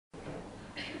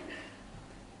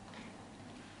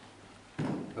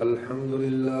الحمد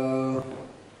لله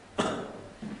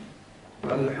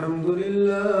الحمد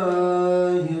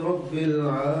لله رب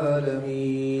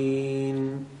العالمين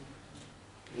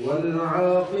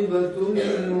والعاقبة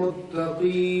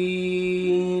للمتقين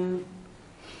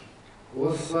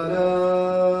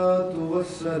والصلاة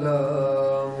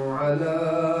والسلام على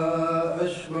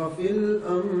أشرف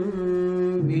الأنبياء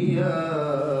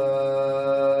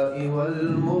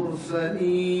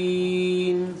والمرسلين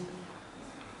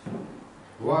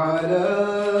وعلى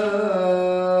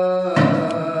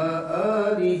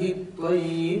آله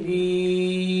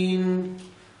الطيبين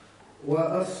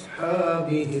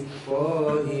وأصحابه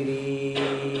الطاهرين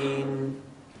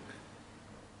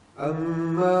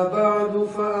أما بعد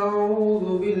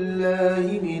فأعوذ بالله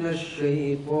من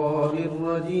الشيطان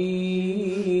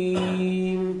الرجيم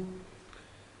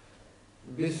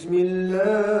بسم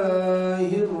الله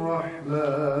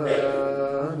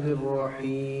الرحمن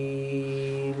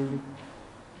الرحيم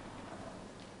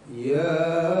يا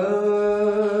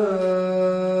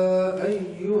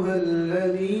أيها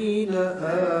الذين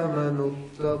آمنوا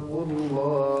اتقوا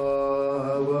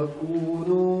الله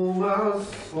وكونوا مع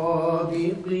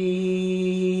الصادقين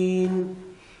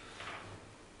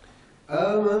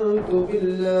آمنت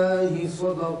بالله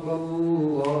صدق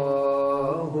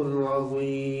الله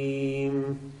العظيم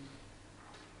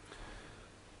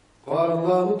قال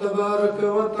الله تبارك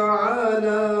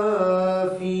وتعالى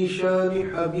في شان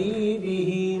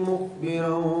حبيبه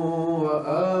مخبرا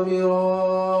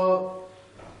وآمرا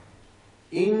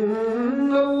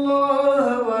إن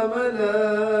الله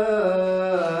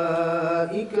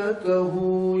وملائكته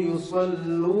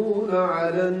يصلون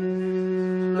على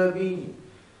النبي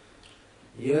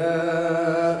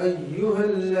يا أيها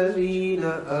الذين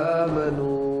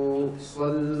آمنوا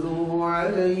صلوا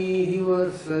عليه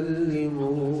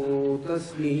وسلموا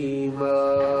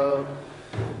تسليما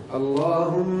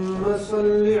اللهم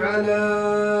صل على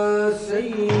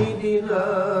سيدنا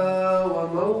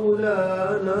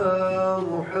ومولانا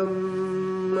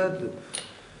محمد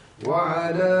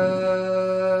وعلى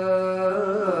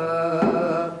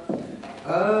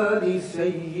آل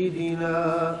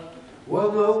سيدنا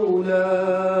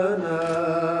ومولانا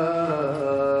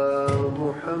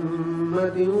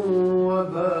محمد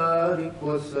وبارك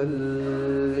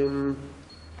وسلم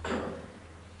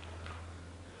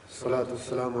الصلاة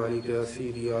والسلام عليك يا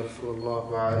سيدي يا رسول الله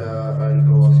وعلى آلك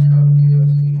وأصحابك يا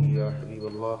سيدي يا حبيب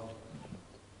الله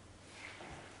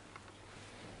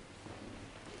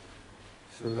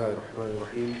بسم الله الرحمن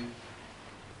الرحيم.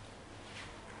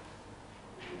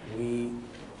 We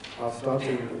are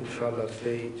starting, inshallah,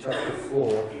 today chapter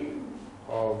 4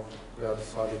 of the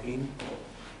Saliheen,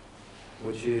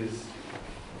 which is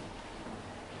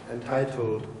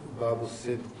entitled Babu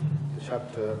Sidq, the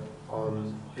chapter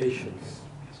on patience.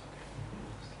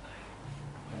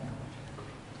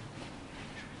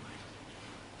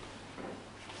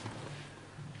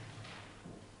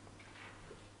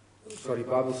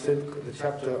 Babu Sidq, the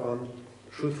chapter on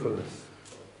truthfulness.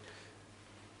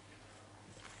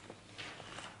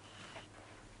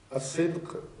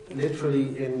 As-sidq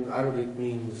literally in Arabic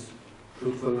means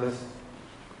truthfulness,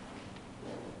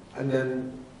 and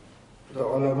then the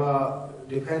ulama,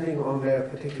 depending on their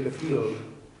particular field,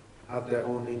 have their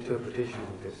own interpretation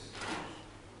of this.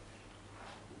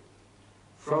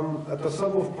 From a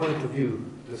Tasawwuf point of view,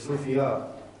 the Sufiya,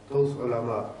 those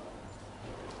ulama,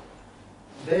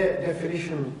 their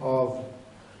definition of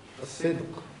as-sidq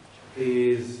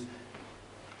is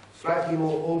slightly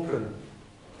more open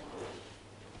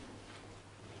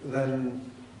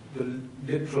than the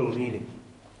literal meaning,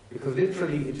 because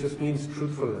literally it just means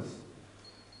truthfulness.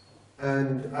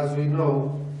 And as we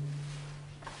know,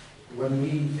 when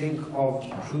we think of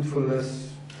truthfulness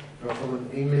from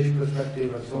an English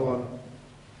perspective and so on,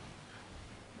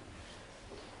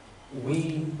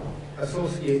 we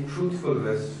associate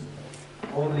truthfulness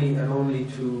only and only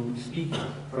to speaking.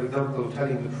 For example,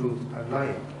 telling the truth and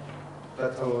lying.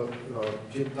 That's how,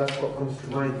 that's what comes to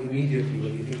mind immediately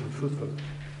when you think of truthfulness.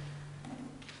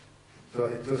 So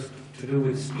it's just to do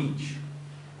with speech.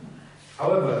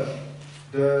 However,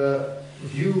 the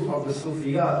view of the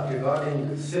Sufiyat regarding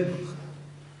sidq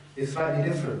is slightly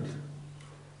different,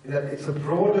 in that it's a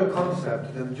broader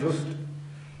concept than just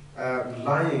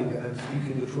lying and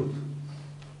speaking the truth.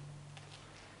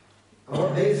 And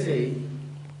what they say,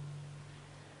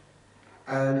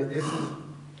 and this is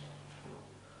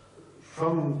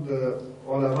from the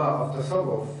ulama of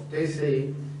Tasawwuf, they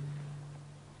say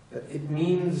that it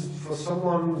means for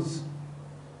someone's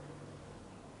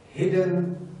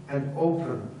hidden and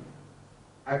open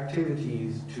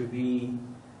activities to be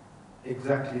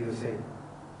exactly the same.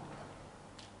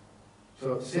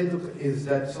 So sidq is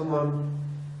that someone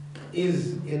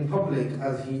is in public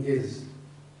as he is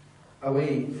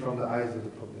away from the eyes of the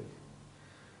public.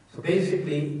 So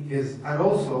basically, and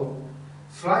also,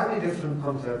 slightly different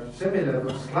concept, similar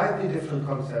but slightly different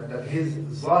concept, that his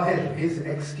zahir, his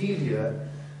exterior,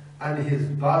 and his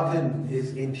batin,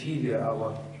 his interior are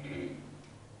one.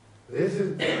 This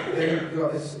is,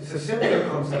 it's a similar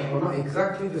concept, but not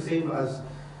exactly the same as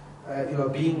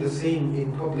being the same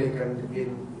in public and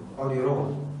on your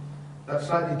own. That's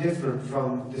slightly different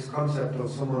from this concept of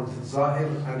someone's zahir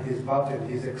and his batin,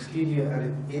 his exterior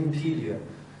and interior,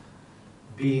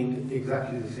 being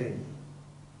exactly the same.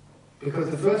 Because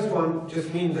the first one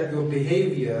just means that your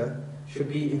behavior should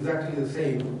be exactly the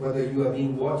same whether you are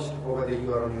being watched or whether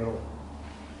you are on your own.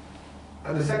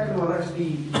 And the second one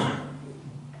actually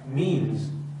means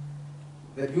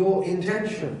that your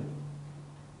intention,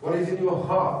 what is in your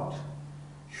heart,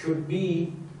 should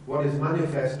be what is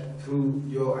manifest through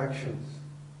your actions.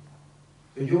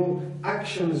 So your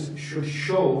actions should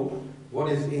show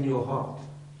what is in your heart.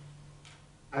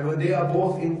 And when they are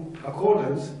both in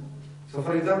accordance, so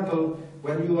for example,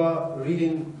 when you are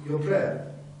reading your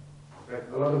prayer, right,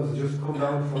 a lot of us just come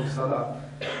down from salah.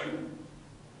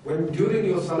 When during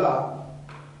your salah,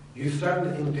 you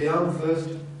stand in qiyam first,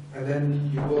 and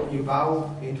then you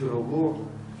bow into ruku',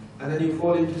 and then you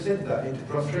fall into siddah, into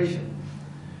prostration.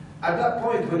 At that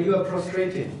point, when you are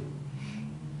prostrating,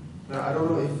 now I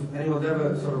don't know if anyone's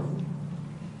ever sort of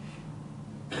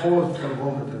paused for a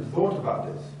moment and thought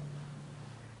about this,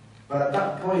 but at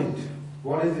that point,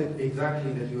 what is it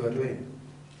exactly that you are doing?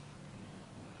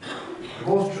 The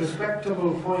most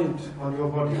respectable point on your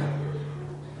body,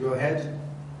 your head,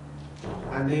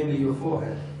 and namely your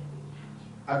forehead,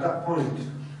 at that point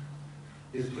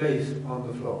is placed on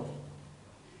the floor,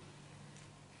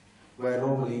 where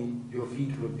normally your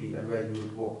feet would be and where you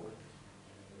would walk.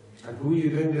 And who are you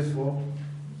doing this for?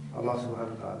 Allah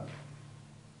subhanahu wa ta'ala.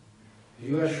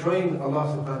 You are showing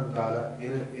Allah subhanahu wa ta'ala,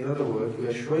 in other words, you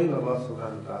are showing Allah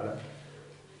subhanahu wa ta'ala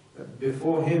that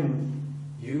before Him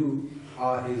you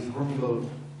are His humble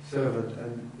servant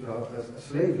and a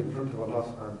slave in front of Allah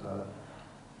subhanahu wa ta'ala.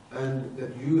 And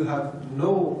that you have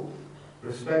no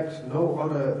respect, no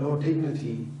honor, no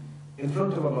dignity in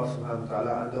front of Allah subhanahu wa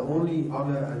ta'ala, and the only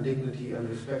honor and dignity and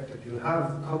respect that you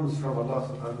have comes from Allah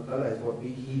subhanahu wa ta'ala, is what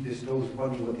He bestows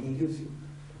upon you, what He gives you.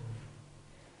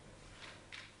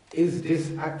 Is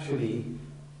this actually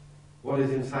what is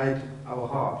inside our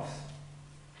hearts?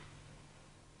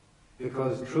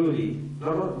 Because truly,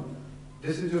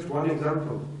 this is just one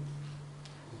example.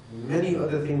 Many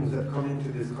other things that come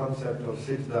into this concept of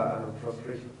sajda and of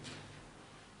prostration.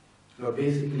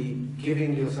 Basically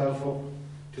giving yourself up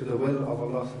to the will of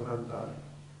Allah subhanahu wa ta'ala,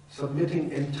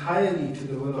 submitting entirely to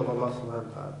the will of Allah subhanahu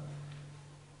wa ta'ala.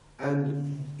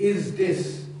 And is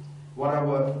this what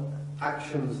our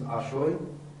actions are showing?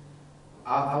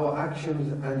 Are our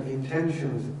actions and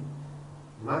intentions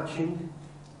matching?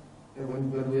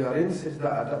 And when we are in sajda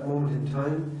at that moment in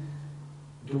time,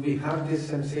 do we have this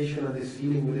sensation and this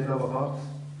feeling within our hearts?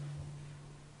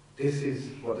 This is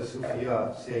what the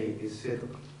Sufiya say is sidq.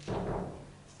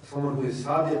 Someone who is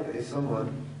sadiq is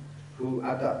someone who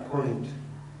at that point,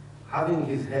 having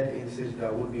his head in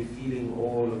sajda, would be feeling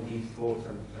all of these thoughts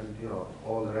and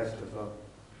all the rest as well.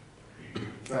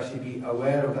 To actually be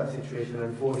aware of that situation,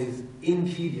 and for his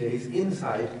interior, his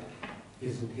inside,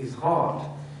 his heart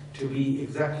to be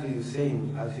exactly the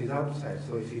same as his outside.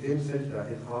 So if he's in sajda,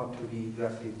 his heart to be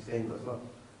exactly the same as well.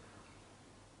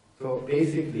 So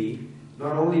basically,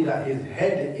 not only that his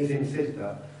head is in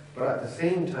sajda, but at the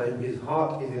same time his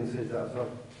heart is in sajda as well.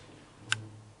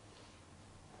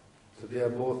 So they are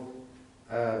both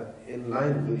in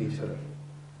line with each other.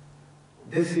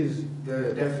 This is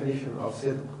the definition of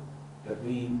sidq that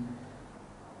we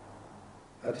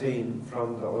attain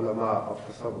from the ulama of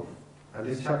Tasawwuf. And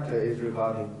this chapter is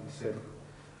regarding sidq.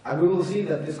 And we will see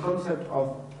that this concept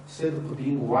of sidq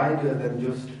being wider than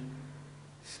just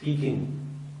speaking,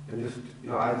 and just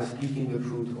either speaking the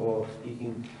truth or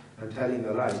speaking and telling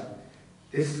a lie.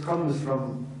 This comes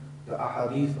from the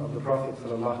ahadith of the Prophet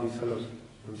ﷺ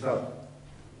himself.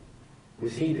 We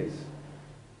see this.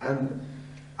 And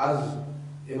as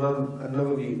Imam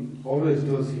Nawawi always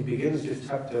does, he begins this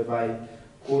chapter by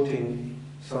quoting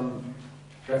some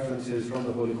references from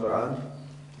the Holy Quran.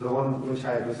 The one which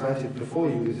I recited before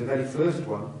you is the very first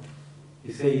one.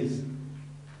 He says,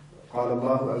 قال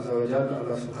الله عز وجل,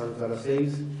 Allah subhanahu wa ta'ala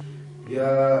says,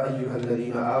 يا أيها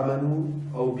الذين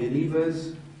آمنوا, O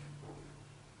believers,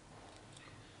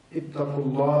 اتقوا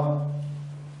الله,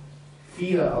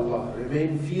 fear Allah,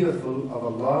 remain fearful of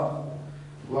Allah,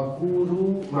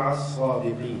 وَكُونُوا مَعَ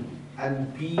الصَّادِقِينَ,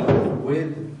 and be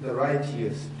with the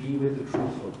righteous, be with the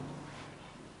truthful.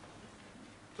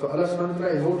 So Allah subhanahu wa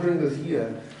ta'ala is ordering us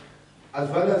here, as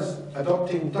well as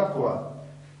adopting taqwa,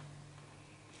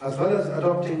 as well as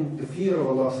adopting the fear of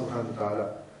Allah subhanahu wa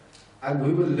ta'ala, and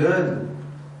we will learn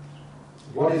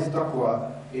what is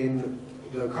taqwa in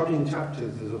the coming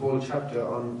chapters. There's a whole chapter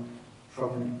on,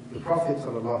 from the Prophet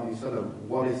sallallahu alaihi wasallam,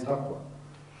 what is taqwa.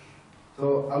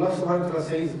 So Allah subhanahu wa ta'ala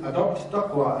says, adopt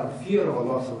taqwa and fear of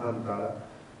Allah subhanahu wa ta'ala,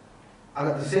 and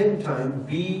at the same time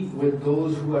be with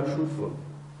those who are truthful.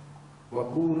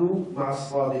 وَكُونُوا مَعَ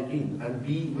الصَّادِقِينَ, and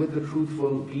be with the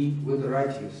truthful, be with the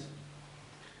righteous.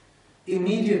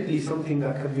 Immediately something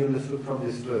that can be understood from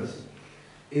this verse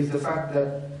is the fact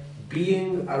that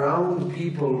being around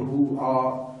people who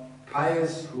are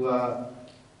pious, who are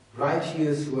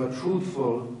righteous, who are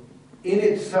truthful, in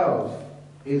itself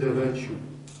is a virtue.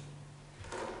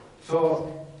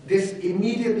 So this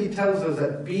immediately tells us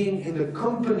that being in the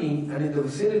company and in the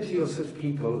vicinity of such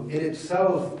people in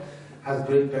itself has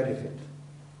great benefit.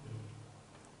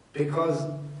 Because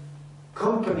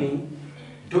company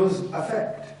does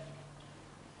affect.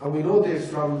 And we know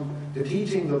this from the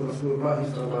teachings of Rasulullah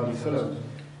sallallahu alaihi wasallam,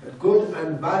 that good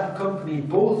and bad company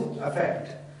both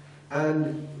affect.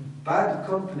 And bad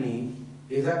company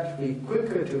is actually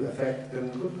quicker to affect than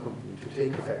good company to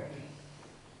take effect.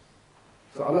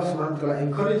 So Allah subhanahu wa ta'ala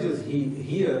encourages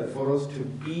here for us to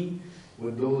be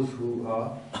with those who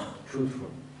are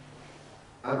truthful.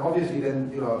 And obviously then,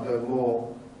 the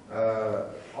more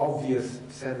obvious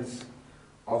sense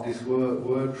of this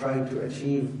word trying to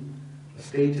achieve a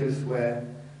status where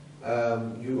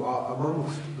you are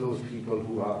amongst those people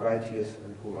who are righteous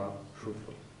and who are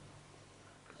truthful.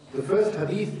 The first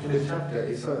hadith in this chapter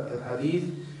is a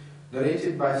hadith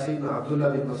narrated by Sayyidina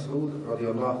Abdullah bin Mas'ud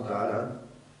radiallahu ta'ala.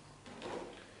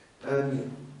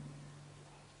 And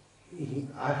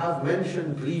I have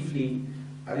mentioned briefly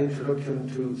an introduction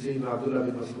to Sayyidina Abdullah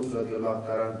bin Mas'ud radiallahu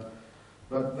ta'ala,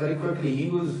 but very quickly, he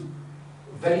was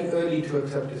very early to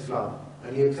accept Islam,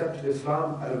 and he accepted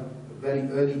Islam at a very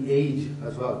early age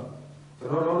as well. So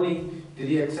not only did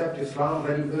he accept Islam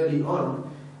very early on,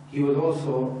 he was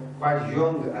also quite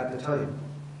young at the time.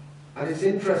 And it's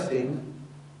interesting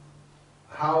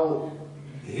how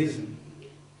his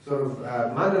sort of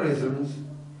mannerisms,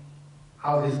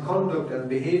 how his conduct and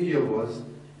behavior was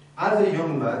as a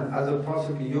young man, as a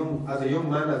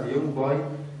young boy,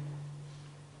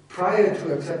 prior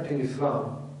to accepting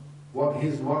Islam, what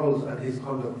his morals and his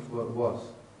conduct was.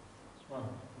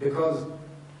 Because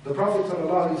the Prophet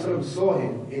ﷺ saw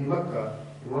him in Mecca,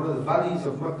 in one of the valleys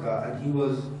of Mecca, and he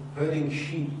was herding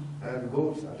sheep and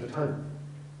goats at the time.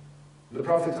 The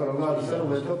Prophet ﷺ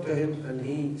went up to him and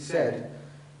he said,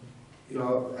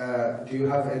 do you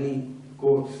have any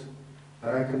goats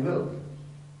that I can milk?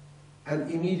 And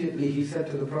immediately he said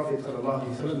to the Prophet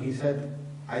ﷺ, he said,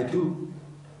 I do.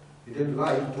 He didn't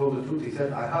lie, he told the truth. He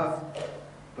said, I have,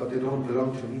 but they don't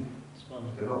belong to me.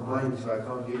 They're not mine, so I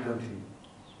can't give them to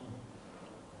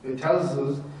you. It tells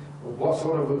us what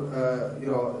sort of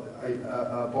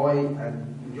a boy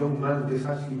and young man this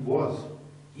actually was.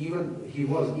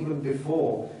 Even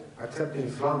before accepting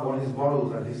Islam, what his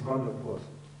morals and his conduct was.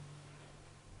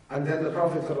 And then the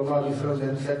Prophet ﷺ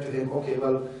then said to him, okay,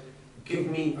 well, give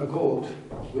me a goat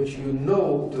which you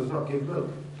know does not give milk.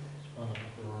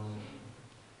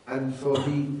 And so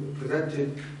he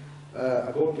presented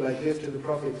a goat like this to the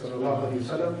Prophet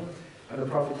ﷺ, and the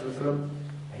Prophet ﷺ,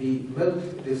 he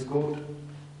milked this goat.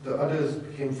 The others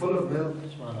became full of milk,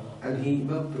 and he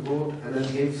milked the goat and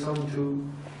then gave some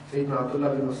to Sayyidina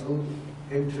Abdullah bin Mas'ud,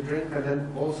 him to drink, and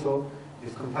then also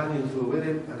his companions who were with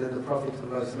him, and then the Prophet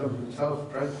ﷺ himself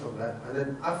drank from that. And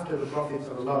then after the Prophet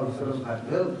ﷺ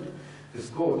had milked this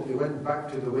goat, it went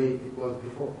back to the way it was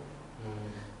before.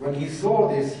 When he saw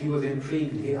this, he was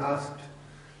intrigued. He asked,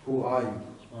 who are you?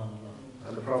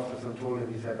 And the Prophet ﷺ told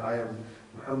him, he said, I am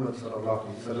Muhammad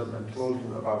ﷺ, and told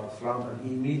him about Islam, and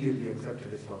he immediately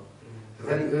accepted Islam. So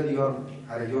very early on,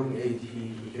 at a young age,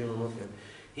 he became a Muslim.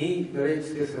 He narrates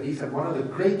this hadith, and one of the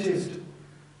greatest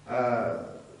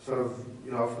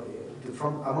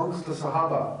from amongst the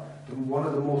Sahaba, one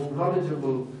of the most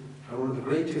knowledgeable and one of the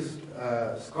greatest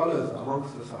scholars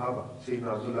amongst the Sahaba,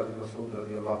 Sayyidina Abdullah bin Mas'ud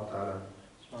radiallahu ta'ala.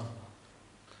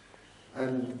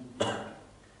 And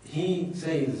he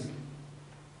says,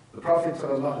 the Prophet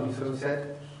ﷺ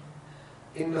said,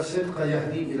 "Inna sidqa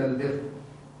yahdi ila al-birr,"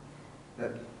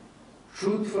 that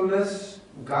truthfulness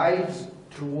guides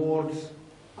towards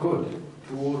good,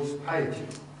 towards piety.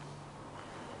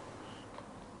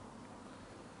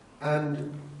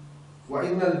 And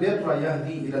وَإِنَّ الْبِرَّ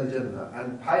يَهْدِي إِلَى الْجَنَّةِ,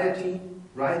 and piety,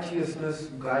 righteousness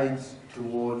guides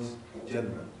towards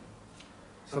Jannah.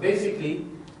 So basically,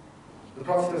 the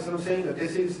Prophet is saying that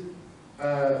this is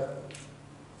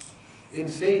in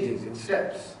stages, in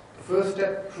steps. The first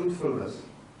step, truthfulness.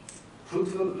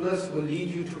 Truthfulness will lead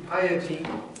you to piety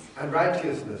and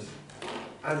righteousness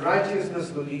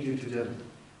will lead you to Jannah.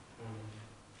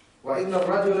 وَإِنَّ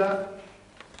الرَّجُلَ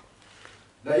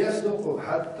لَيَصْدُقُ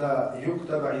حَتَّى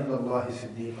يُكْتَبَ عِنْدَ اللَّهِ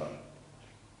صِدِّيقًا.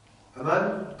 A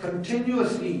man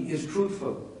continuously is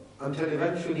truthful until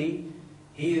eventually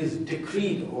he is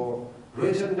decreed or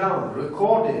written down,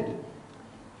 recorded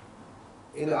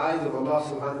in the eyes of Allah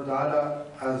subhanahu wa ta'ala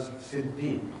as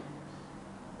Siddiq.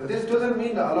 But this doesn't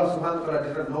mean that Allah subhanahu wa ta'ala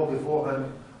didn't know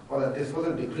beforehand or that this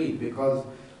wasn't decreed, because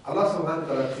Allah subhanahu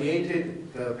wa ta'ala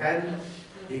created the pen,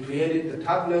 He created the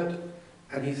tablet,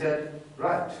 and He said,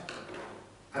 write.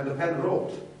 And the pen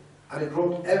wrote. And it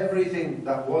wrote everything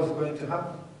that was going to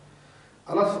happen.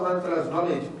 Allah subhanahu wa ta'ala's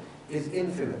knowledge is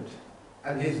infinite,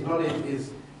 and His knowledge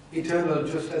is eternal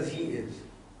just as He is.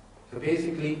 So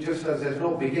basically, just as there's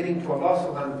no beginning to Allah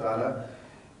subhanahu wa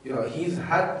ta'ala, He's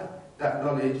had that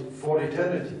knowledge for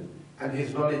eternity, and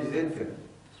His knowledge is infinite.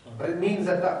 But it means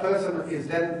that that person is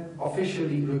then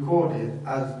officially recorded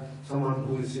as someone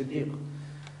who is Siddiq.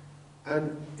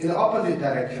 And in the opposite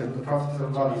direction, the Prophet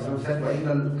ﷺ said,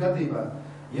 وَإِنَّ الْكَذِبَ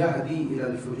يَهْدِي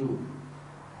إِلَى الْفُجُورِ.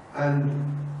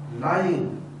 And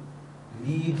lying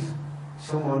leads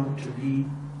someone to be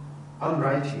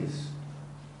unrighteous.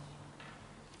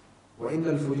 وَإِنَّ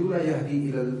الْفُجُورَ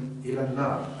يَهْدِي إِلَى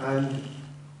النَّارِ. And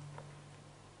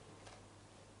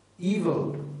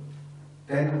evil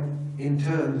then in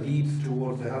turn leads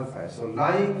towards the hellfire. So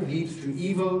lying leads to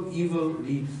evil, evil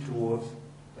leads towards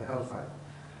the hellfire.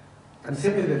 And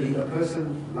similarly, a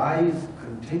person lies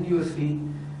continuously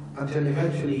until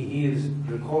eventually he is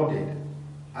recorded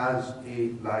as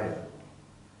a liar.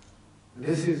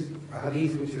 This is a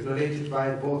hadith which is narrated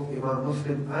by both Imam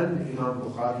Muslim and Imam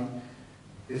Bukhari.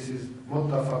 This is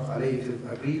muttafaq alayhi, it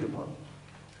is agreed upon.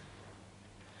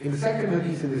 In the second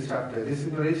hadith in this chapter, this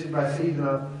is narrated by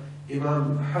Sayyidina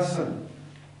Imam Hassan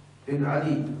bin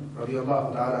Ali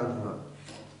radiallahu ta'ala anhuma.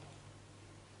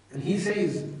 And he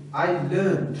says, I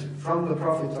learned from the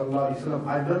Prophet sallallahu alaihi wasallam,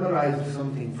 I memorized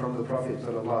something from the Prophet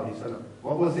sallallahu alaihi wasallam.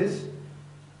 What was this?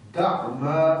 Da'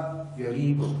 ma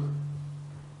yaribuk.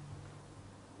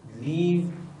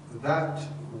 Leave that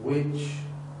which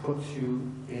puts you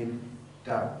in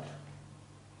doubt.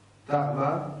 Da'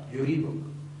 ma yaribuk.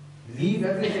 Leave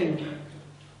everything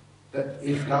that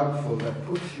is doubtful, that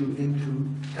puts you into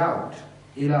doubt.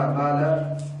 Ila ma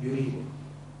la yuribuk.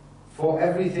 For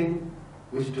everything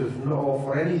which does not, or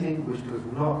for anything which does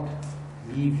not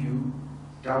leave you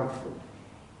doubtful.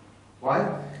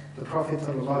 Why? The Prophet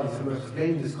ﷺ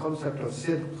explained this concept of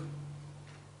sidq.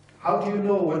 How do you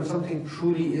know when something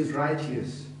truly is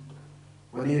righteous?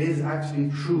 When it is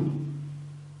actually true?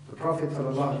 The Prophet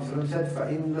ﷺ said,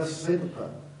 فَإِنَّ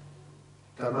الصِّدْقَ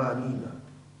تَمَانِينَ.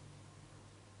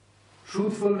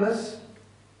 Truthfulness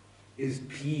is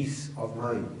peace of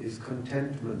mind, is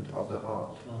contentment of the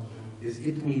heart, is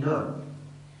itminan.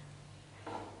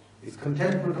 It's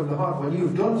contentment of the heart. When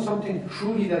you've done something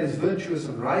truly that is virtuous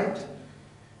and right,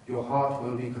 your heart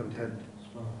will be content.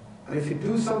 And if you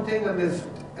do something and there's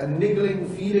a niggling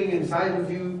feeling inside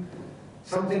of you,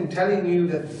 something telling you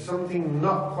that something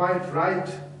not quite right,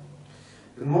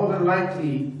 then more than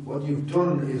likely what you've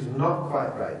done is not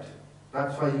quite right.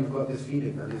 That's why you've got this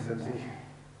feeling and this sensation.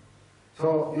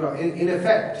 So, in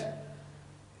effect,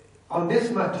 on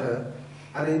this matter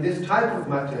and in this type of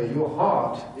matter, your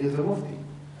heart is a mufti.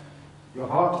 Your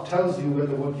heart tells you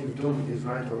whether what you've done is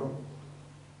right or wrong.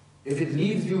 If it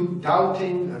leaves you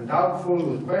doubting and doubtful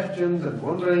with questions and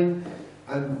wondering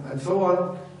and so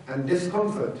on, and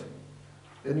discomfort,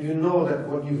 then you know that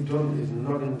what you've done is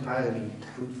not entirely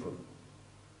truthful.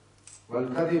 Well,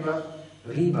 kadhiba,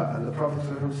 riba, and the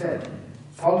Prophet said,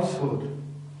 falsehood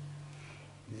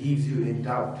leaves you in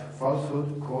doubt.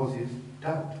 Falsehood causes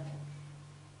doubt.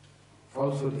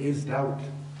 Falsehood is doubt.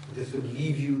 This will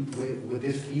leave you with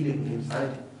this feeling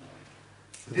inside you.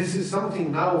 This is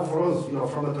something now for us,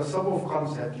 from a Tasawwuf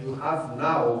concept, you have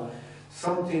now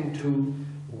something to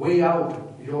weigh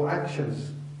out your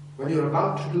actions. When you're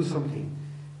about to do something,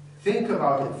 think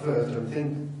about it first and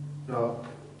think,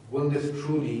 will this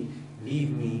truly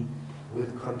leave me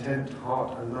with content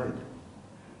heart and mind?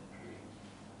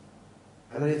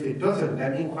 And if it doesn't,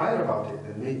 then inquire about it,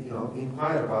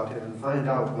 inquire about it and find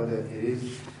out whether it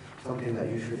is something that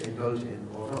you should indulge in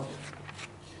or not.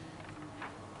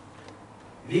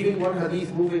 Leaving one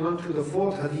hadith, moving on to the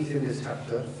fourth hadith in this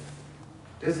chapter.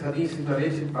 This hadith is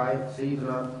narrated by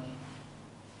Sayyidina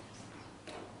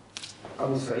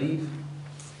Abu Sa'id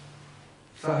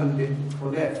Sahal bin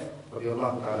Hunayf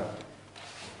radiallahu ta'ala.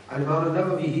 And Imam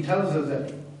Nawawi, he tells us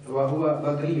that وَهُوَ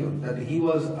بَدْرِيٌّ, that he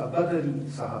was a Badri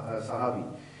Sahabi.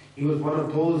 He was one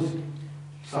of those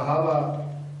Sahaba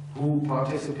who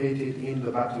participated in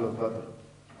the Battle of Badr.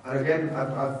 And again,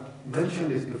 I've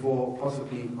mentioned this before,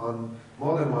 possibly on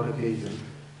more than one occasion,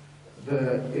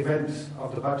 the events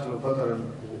of the Battle of Badr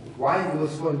and why it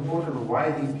was so important and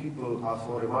why these people are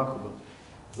so remarkable.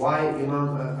 Why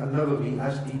Imam Nawawi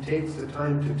actually takes the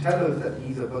time to tell us that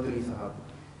he's a Badri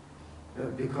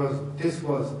Sahabi. Because this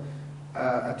was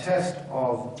a test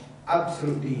of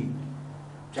absolutely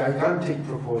gigantic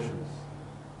proportions.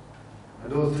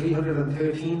 And those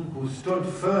 313 who stood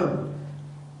firm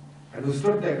and who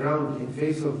stood their ground in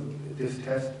face of this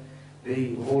test,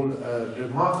 they hold a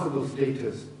remarkable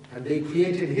status and they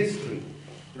created history,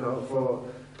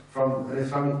 from an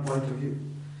Islamic point of view.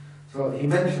 So he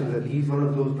mentions that he's one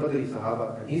of those Badri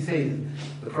Sahaba, and he says,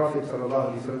 the Prophet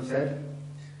ﷺ said,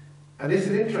 and this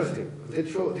is interesting,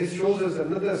 this shows us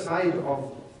another side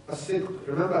of as-sidq.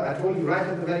 Remember, I told you right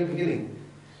at the very beginning,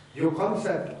 your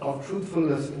concept of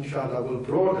truthfulness, inshallah, will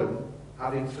broaden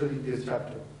having studied this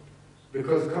chapter.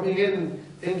 Because coming in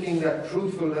thinking that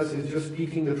truthfulness is just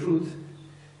speaking the truth,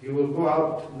 you will go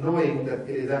out knowing that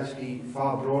it is actually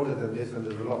far broader than this, and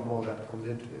there's a lot more that comes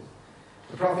into this.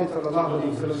 The Prophet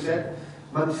ﷺ said,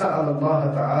 "Man sa'ala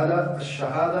Allah Ta'ala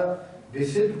ash-shahada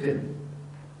bi-sidqin."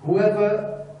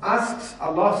 Whoever asks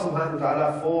Allah Subhanahu wa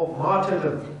Ta'ala for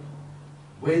martyrdom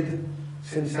with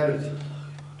sincerity.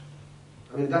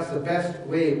 I mean, that's the best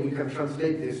way we can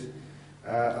translate this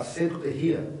as-sidq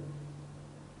here.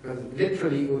 Because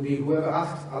literally it would be whoever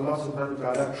asks Allah Subhanahu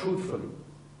wa Ta'ala truthfully.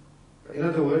 In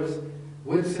other words,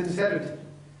 with sincerity.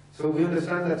 So we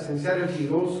understand that sincerity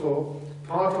is also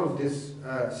part of this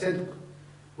sidq.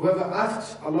 Whoever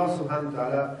asks Allah Subhanahu wa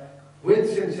Ta'ala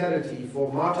with sincerity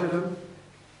for martyrdom,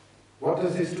 what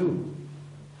does this do?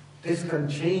 This can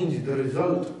change the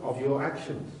result of your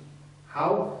actions.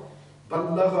 How?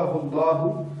 بَلَّغَهُ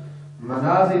اللَّهُ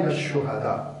مَنَازِلَ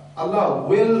الشُّهَدَاءِ. Allah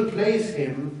will place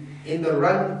him in the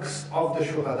ranks of the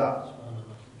shuhada.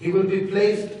 He will be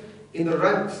placed in the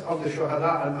ranks of the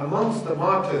shuhada and amongst the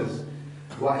martyrs.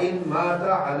 وَإِن مَاتَ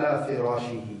عَلَى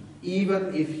فِرَاشِهِ.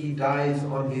 Even if he dies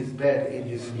on his bed in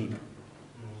his sleep.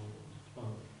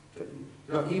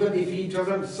 Even if he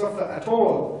doesn't suffer at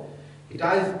all, he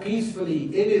dies peacefully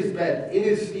in his bed, in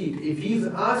his sleep. If he's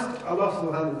asked Allah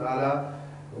Subhanahu wa Ta'ala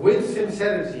with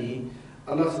sincerity,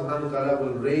 Allah Subhanahu wa Ta'ala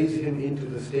will raise him into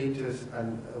the status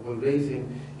and will raise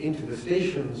him into the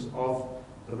stations of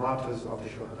the martyrs of the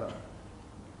shuhada.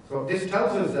 So this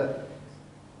tells us that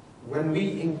when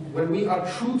we are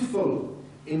truthful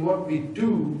in what we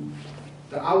do,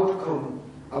 the outcome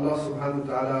Allah Subhanahu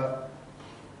wa Ta'ala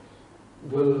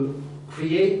will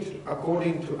create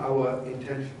according to our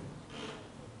intention,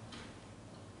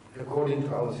 according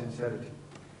to our sincerity.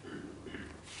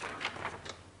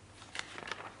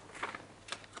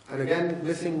 And again,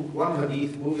 missing one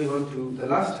hadith, moving on to the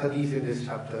last hadith in this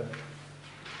chapter,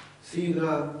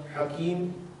 Sayyidina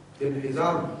Hakim bin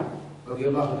Hizam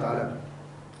radiyallahu ta'ala.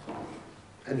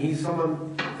 And he's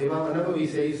someone, Imam Nawawi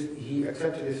says, he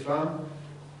accepted Islam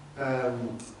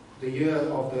the year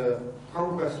of the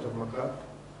conquest of Makkah.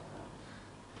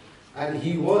 And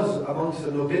he was amongst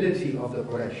the nobility of the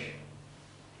Quraysh,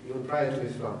 even prior to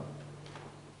Islam.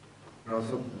 Now,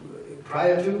 so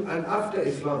prior to and after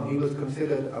Islam, he was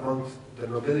considered amongst the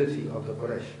nobility of the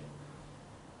Quraysh.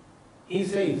 He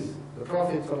says, the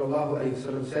Prophet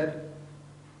ﷺ said,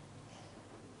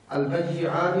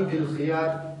 "Al-bayyi'ani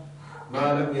bil-khiyar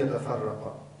ma lam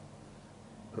yatafarraqa."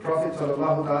 The Prophet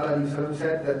ﷺ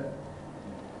said that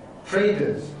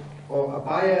traders, or a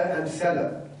buyer and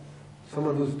seller,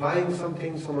 someone who's buying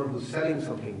something, someone who's selling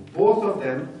something, both of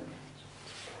them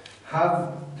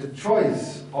have the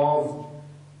choice of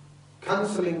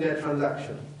cancelling their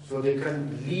transaction, so they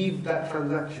can leave that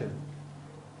transaction.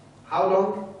 How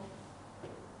long?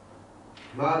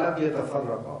 مَا لَمْ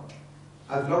يَتَفَرَّقَا.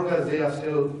 As long as they are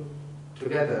still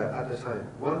together at the time.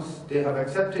 Once they have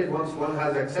accepted, once one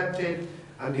has accepted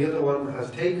and the other one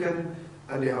has taken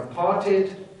and they have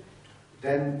parted,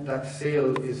 then that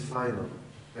sale is final.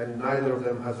 Then neither of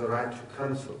them has a right to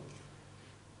cancel.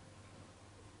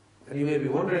 And you may be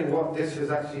wondering what this is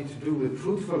actually to do with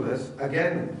truthfulness.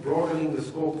 Again, broadening the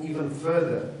scope even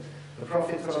further. The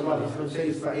Prophet ﷺ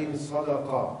says, فَإِن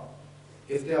صَدَقَا.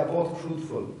 If they are both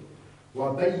truthful,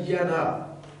 وَبَيَّنَا,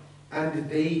 and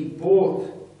they both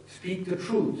speak the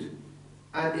truth.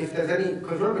 And if there's any,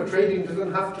 because remember, trading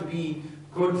doesn't have to be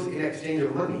goods in exchange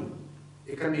of money.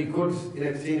 It can be goods in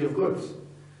exchange of goods.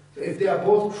 So if they are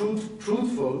both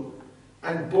truthful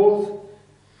and both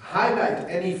highlight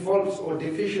any faults or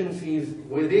deficiencies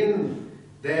within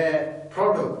their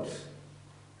products,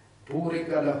 بُورِكَ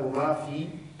لَهُمَا فِي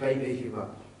بَيْعِهِمَا.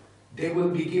 They will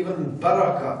be given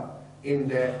barakah in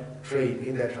their trade,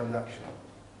 in their transaction.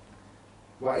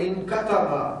 وَإِن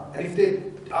كَتَمَا, and if they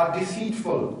are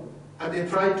deceitful and they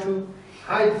try to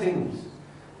hide things,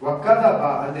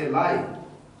 وَكَذَبَا, and they lie,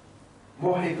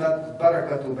 مُحِقَتْ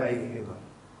بَرَكَةُ بَيْعِهِمَا.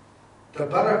 The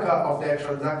barakah of their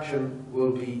transaction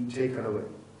will be taken away.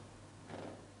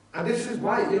 And this is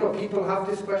why, people have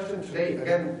this question today,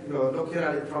 again, looking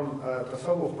at it from a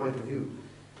Tasawwuf point of view.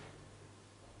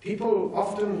 People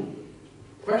often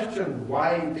question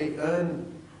why they earn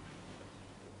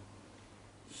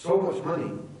so much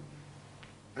money,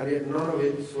 and yet none of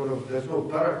it there's no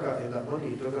barakah in that money,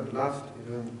 it doesn't last,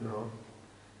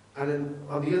 And then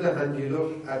on the other hand, you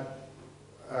look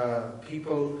at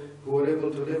people who are able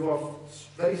to live off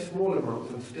very small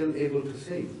amounts and still able to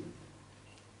save.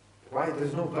 Why?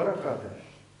 There's no barakah there.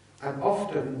 And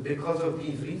often because of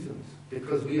these reasons,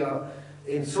 because we are,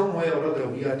 in some way or other,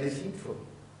 we are deceitful.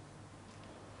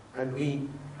 And we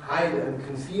hide and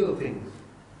conceal things.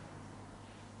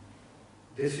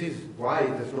 This is why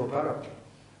there's no barakah.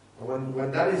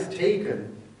 When that is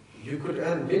taken, you could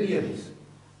earn millions,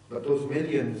 but those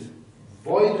millions,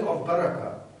 void of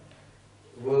barakah,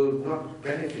 will not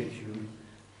benefit you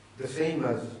the same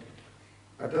as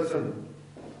a dozen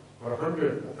or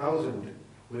 100, 1,000,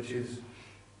 which is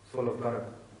full of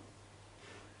barakah.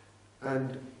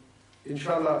 And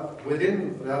inshallah,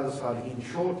 within Riyad al-Saliheen,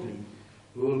 shortly,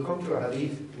 we will come to a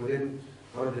hadith within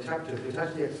one of the chapters which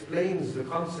actually explains the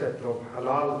concept of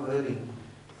halal earning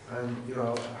and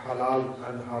halal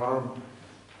and haram,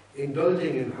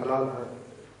 indulging in halal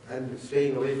and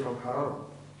staying away from haram.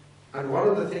 And one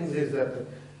of the things is that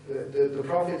the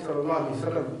Prophet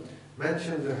ﷺ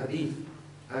mentions a hadith,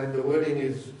 and the wording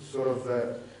is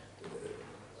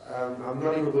I'm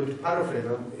not even going to paraphrase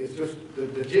them, it's just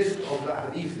the gist of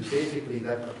that hadith is basically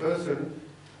that a person,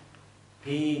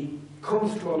 he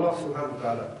comes to Allah subhanahu wa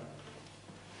ta'ala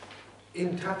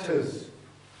in tatters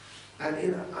and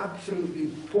in an absolutely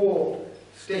poor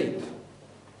state,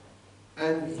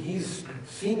 and he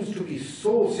seems to be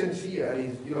so sincere,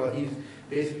 and he's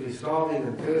basically starving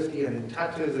and thirsty and in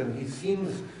tatters, and he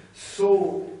seems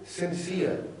so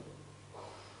sincere,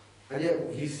 and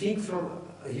yet he seeks from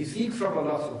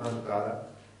Allah subhanahu wa ta'ala.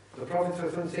 The Prophet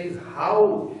says,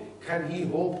 how can he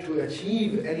hope to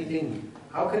achieve anything?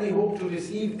 How can he hope to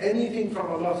receive anything from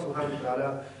Allah subhanahu wa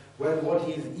ta'ala when what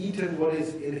he's eaten, what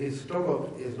is in his stomach,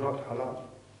 is not halal?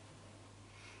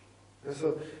 And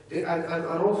so,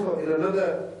 and also in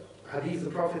another hadith, the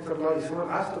Prophet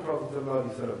asked the Prophet,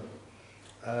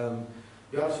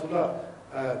 Ya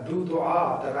Rasulullah, do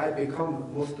dua that I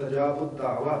become mustajabud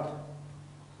da'awat.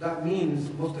 That means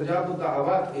mustajabud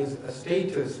da'awat is a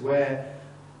status where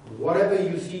whatever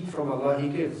you seek from Allah, He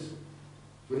gives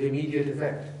with immediate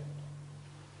effect.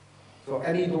 So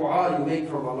any dua you make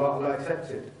from Allah, Allah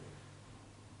accepts it.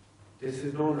 This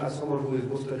is known as someone who is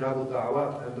mustajabud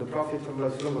da'awat. And the Prophet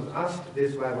was asked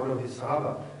this by one of his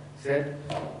Sahaba. Said,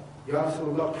 Ya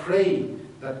Rasulullah, pray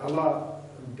that Allah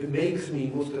makes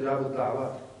me mustajabud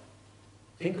da'awat.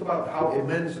 Think about how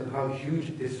immense and how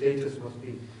huge this status must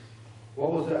be.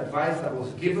 What was the advice that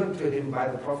was given to him by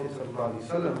the Prophet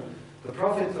ﷺ? The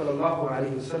Prophet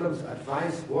ﷺ's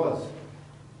advice was,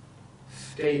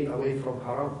 stay away from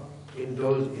haram,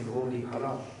 indulge in only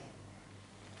halal,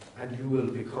 and you will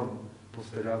become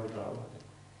mustajab da'wah.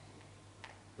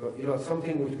 So,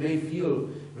 something which may feel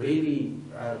really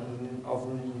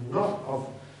not of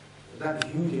that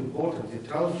huge importance. It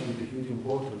tells you the huge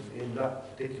importance in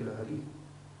that particular hadith.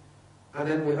 And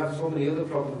then we have so many other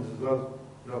problems as well.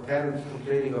 Parents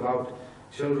complaining about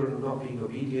children not being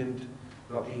obedient,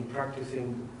 not being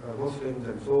practicing Muslims,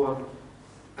 and so on.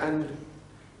 And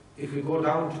if we go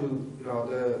down to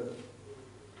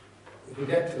if we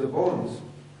get to the bones,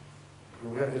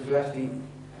 if we actually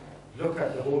look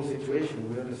at the whole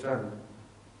situation, we understand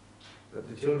that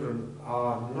the children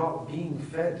are not being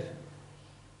fed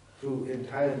through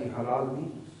entirely halal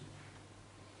means.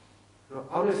 Now,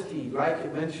 honesty, like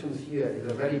it mentions here, is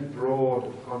a very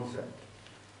broad concept.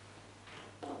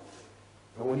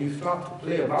 And when you start to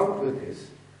play about with this,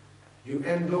 you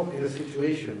end up in a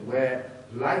situation where,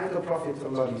 like the Prophet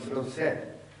ﷺ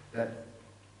said, that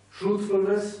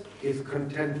truthfulness is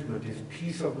contentment, is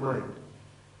peace of mind.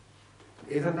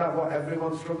 Isn't that what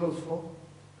everyone struggles for?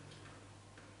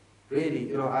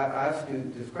 Really, I ask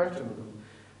you this question,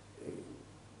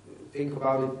 think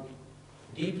about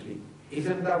it deeply.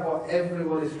 Isn't that what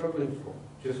everyone is struggling for?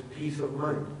 Just peace of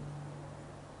mind.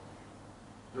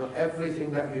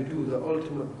 Everything that you do, the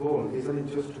ultimate goal, isn't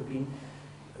it just to be,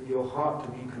 your heart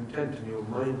to be content and your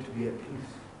mind to be at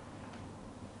peace?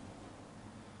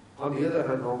 On the other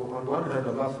hand, on one hand,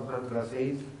 Allah subhanahu wa ta'ala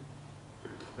says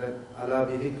that Allah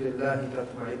bi dhikrillahi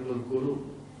tatma'innul qulub.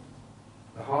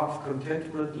 The heart's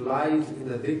contentment lies in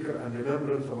the dhikr and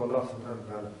remembrance of Allah subhanahu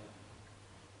wa ta'ala.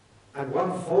 And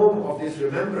one form of this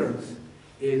remembrance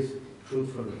is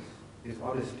truthfulness, is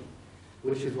honesty.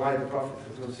 Which is why the Prophet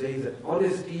says that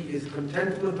honesty is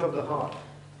contentment of the heart.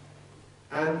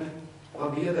 And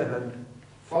on the other hand,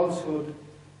 falsehood,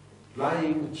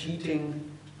 lying, cheating,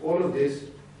 all of this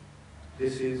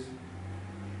is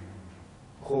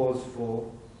cause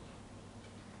for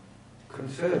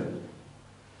concern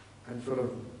and sort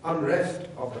of unrest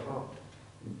of the heart.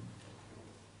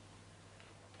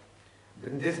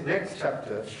 Then this next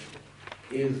chapter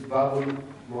is Babul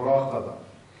Muraqabah.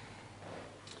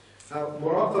 Now,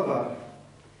 Muraqabah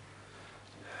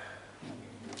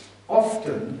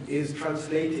often is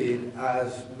translated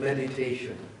as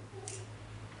meditation.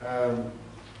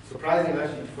 Surprising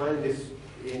actually to find this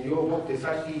in your book. This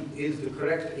actually is the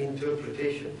correct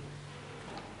interpretation.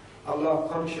 Allah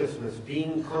consciousness,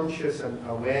 being conscious and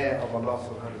aware of Allah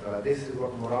subhanahu wa ta'ala. This is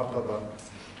what Muraqabah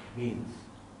means.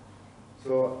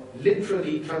 So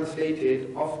literally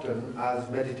translated often as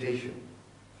meditation.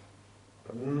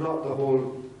 But not the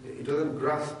whole, it doesn't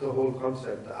grasp the whole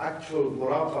concept. The actual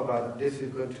Muraqabah that this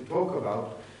is going to talk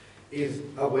about is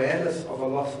awareness of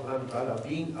Allah subhanahu wa ta'ala,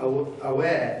 being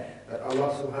aware that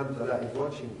Allah subhanahu wa ta'ala is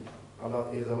watching you.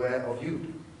 Allah is aware of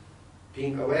you.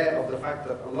 Being aware of the fact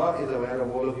that Allah is aware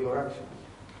of all of your actions.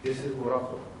 This is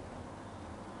Muraqabah.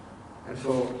 And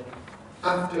so,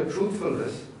 after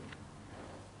truthfulness,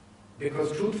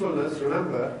 because truthfulness,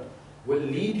 remember, will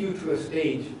lead you to a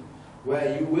stage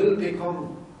where you will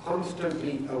become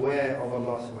constantly aware of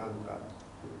Allah subhanahu wa ta'ala.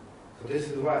 So this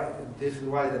is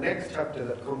why the next chapter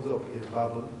that comes up is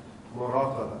Babul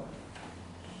Muraqabah.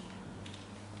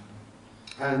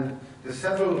 And the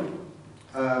several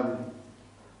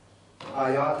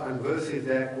ayat and verses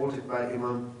there quoted by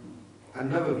Imam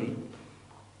Nawawi.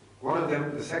 One of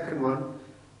them, the second one,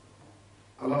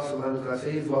 Allah subhanahu wa ta'ala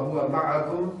says, وَهُوَ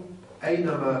مَعَكُمْ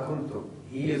أَيْنَمَا كُنْتُمْ.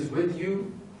 He is with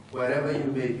you wherever you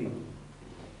may be.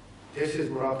 This is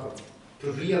Muraqabah.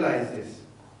 To realize this,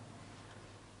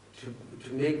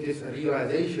 to make this a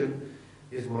realization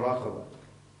is Muraqabah.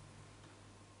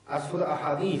 As for the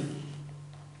ahadith,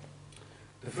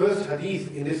 the first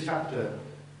hadith in this chapter,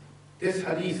 this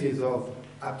hadith is of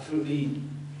absolutely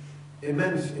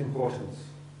immense importance.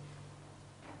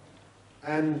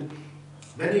 And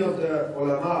many of the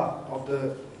ulama of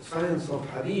the science of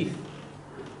hadith,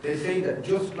 they say that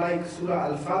just like Surah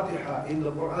Al-Fatiha in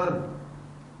the Quran,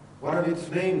 one of its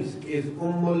names is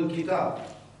Kitab,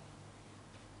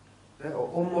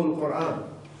 or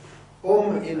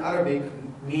Quran. In Arabic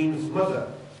means mother.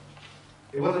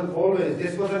 It wasn't always,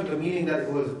 this wasn't the meaning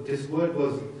that this word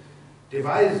was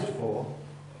devised for.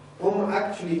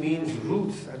 Actually means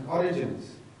roots and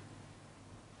origins.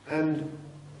 And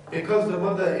because the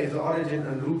mother is the origin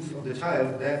and roots of the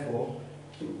child, therefore,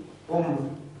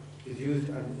 is used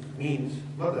and means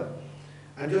mother.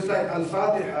 And just like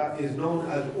Al-Fatiha is known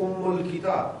as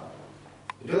Kitab,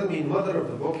 it doesn't mean mother of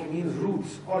the book, it means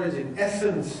roots, origin,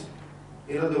 essence,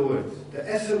 in other words. The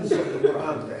essence of the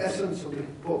Quran, the essence of the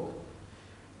book.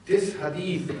 This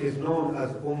hadith is known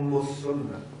as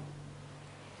Sunnah.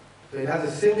 So it has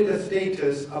a similar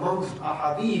status amongst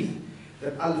ahadith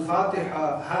that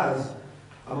Al-Fatiha has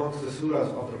amongst the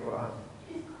surahs of the Quran.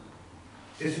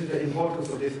 This is the importance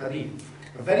of this hadith.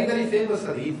 A very, very famous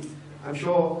hadith. I'm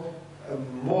sure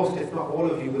most, if not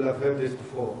all of you, will have heard this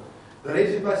before.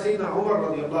 Narrated by Sayyidina Umar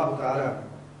radiallahu ta'ala.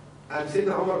 And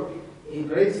Sayyidina Umar, he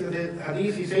narrates in the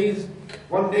hadith, he says,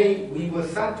 one day we were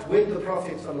sat with the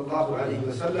Prophet sallallahu alaihi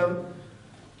wasallam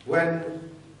when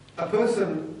a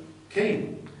person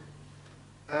came.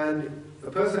 And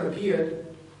a person appeared.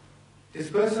 This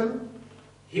person,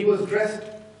 he was dressed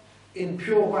in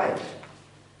pure white,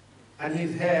 and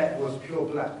his hair was pure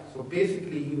black. So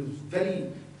basically he was very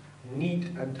neat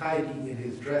and tidy in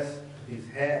his dress, his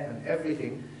hair and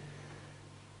everything.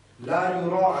 لا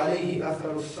يرى عليه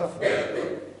أثر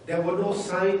السفر. There were no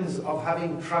signs of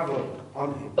having traveled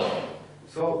on him.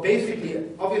 So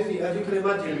basically, obviously, as you can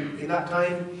imagine, in that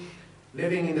time,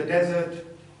 living in the desert,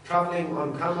 traveling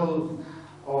on camel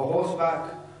or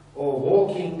horseback or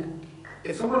walking,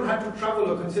 if someone had to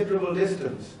travel a considerable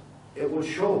distance, it would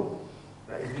show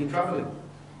that he's been traveling.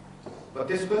 But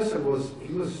this person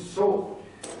he was so,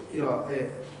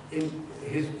 in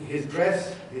his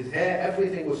dress, his hair,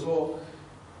 everything was so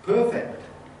perfect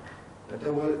that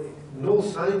there were no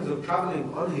signs of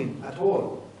traveling on him at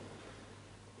all.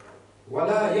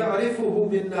 وَلَا يَعْرِفُهُ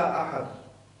مِنَّا أَحَدٌ.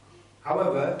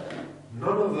 However,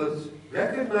 none of us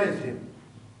recognized him.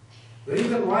 The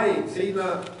reason why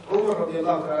Sayyidina Umar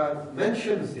radiallahu ta'ala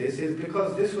mentions this is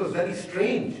because this was very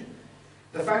strange.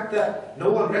 The fact that no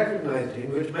one recognized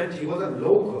him, which meant he wasn't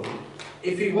local.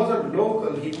 If he wasn't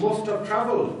local, he must have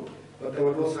traveled, but there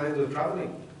were no signs of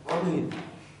traveling on him.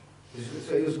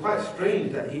 So it was quite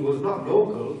strange that he was not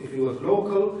local. If he was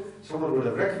local, someone would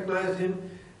have recognized him,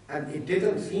 and it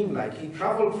didn't seem like he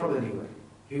traveled from anywhere.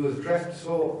 He was dressed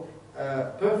so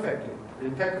perfectly,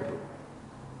 impeccable.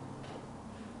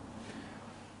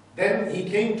 Then he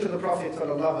came to the Prophet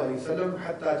ﷺ,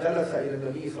 حتى جلس إلى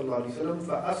النبي صلى الله عليه وسلم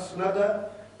فأسند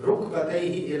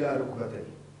ركبتيه إلى ركبتيه.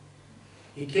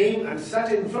 He came and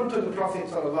sat in front of the Prophet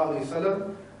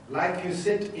ﷺ like you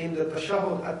sit in the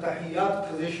tashahhud at-tahiyyat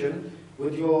position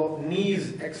with your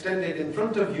knees extended in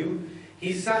front of you.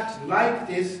 He sat like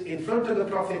this in front of the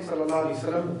Prophet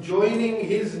ﷺ, joining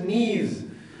his knees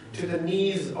to the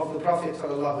knees of the Prophet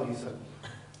ﷺ.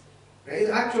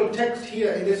 In actual text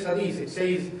here in this hadith, it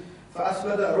says,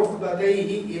 فَأَسْمَدَ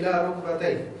رُكْبَتَيْهِ إِلَى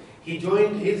رُكْبَتَيْهِ. He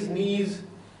joined his knees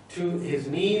to his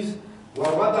knees,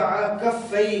 وَوَضَعَ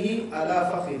كَفَّيْهِ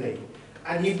عَلَى فَخِذَيْهِ.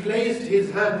 And he placed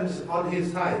his hands on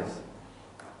his thighs.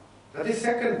 Now this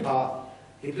second part,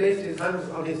 he placed his hands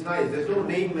on his thighs. There's no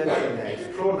name mentioned there,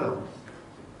 it's pronouns.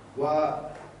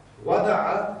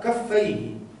 وَوَضَعَ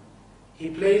كَفَّيْهِ. He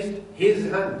placed his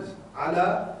hands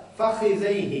عَلَى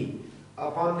فَخِذَيْهِ,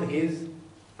 upon his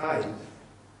thighs.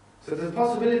 So there's a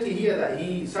possibility here that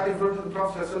he sat in front of the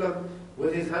Prophet ﷺ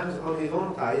with his hands on his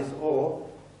own thighs, or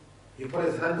he put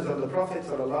his hands on the Prophet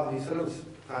ﷺ's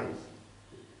thighs.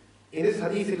 In this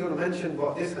hadith it's going to mention,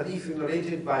 but this hadith is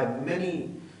narrated by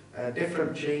many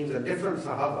different chains and different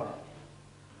Sahaba.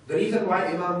 The reason why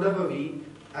Imam Nawawi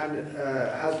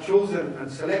has chosen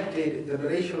and selected the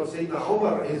narration of Sayyidina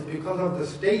Umar is because of the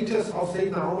status of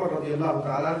Sayyidina Umar radiallahu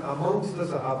ta'ala amongst the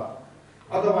Sahaba.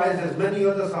 Otherwise, there's many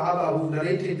other Sahaba who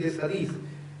narrated this hadith,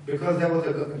 because there was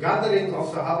a gathering of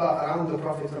Sahaba around the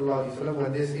Prophet ﷺ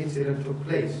when this incident took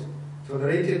place. So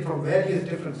narrated from various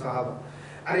different Sahaba.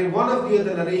 And in one of the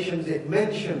other narrations it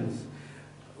mentions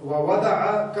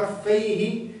وَوَضَعَ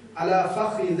كَفَّيْهِ عَلَى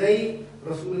فَخِذَيْ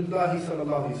رَسُولِ اللَّهِ صَلَى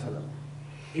اللَّهُ عَلَيْهِ وسلم.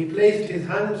 He placed his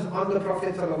hands on the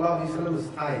Prophet ﷺ's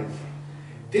thighs.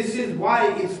 This is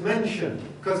why it's mentioned,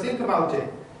 because think about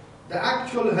it, the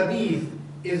actual hadith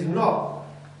is not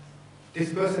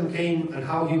this person came and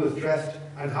how he was dressed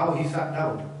and how he sat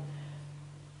down.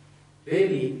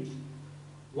 Really,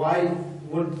 why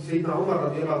would Sayyidina Umar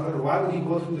radiallahu anhu, why would he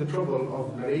go through the trouble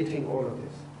of narrating all of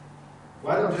this?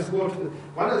 Why not just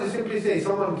why not just simply say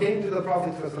someone came to the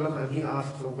Prophet ﷺ and he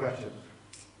asked some questions?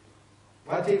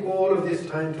 Why take all of this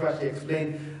time to actually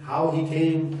explain how he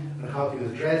came and how he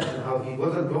was dressed and how he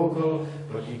wasn't local,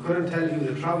 but he couldn't tell he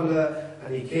was a traveler,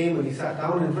 and he came and he sat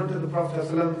down in front of the Prophet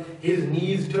ﷺ, his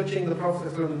knees touching the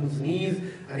Prophet ﷺ's knees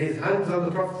and his hands on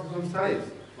the Prophet ﷺ's thighs?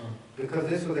 Because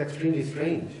this was extremely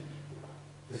strange.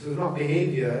 This was not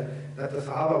behavior that the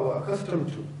Sahaba were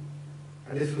accustomed to.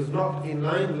 And this was not in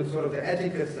line with sort of the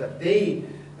etiquettes that they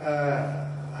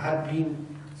had been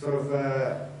sort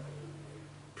of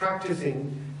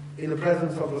practicing in the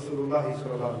presence of Rasulullah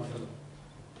sallallahu alaihi wasallam.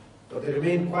 But they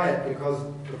remained quiet because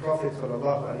the Prophet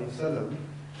sallallahu alaihi wasallam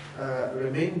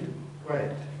remained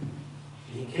quiet.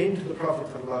 He came to the Prophet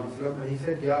sallallahu alaihi wasallam and he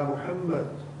said, Ya Muhammad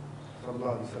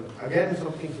sallallahu alaihi wasallam. Again,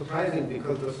 something surprising,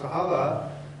 because the Sahaba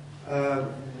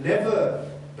never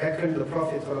beckoned the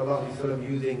Prophet sallallahu alaihi wasallam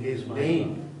using his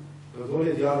name. It was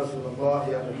always Ya Rasulullah,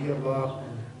 Ya Nabi Allah,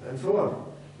 and so on.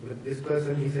 With this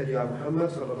person, he said, Ya Muhammad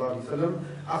sallallahu alaihi wasallam,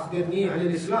 akhbirni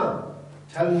anil Islam.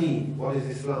 Tell me what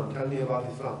is Islam. Tell me about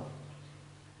Islam.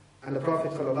 And the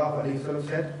Prophet sallallahu alaihi wasallam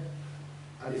said,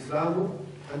 Al-Islamu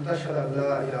an tashhada an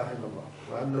la ilaha illallah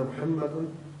wa anna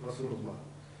Muhammadun Rasulullah.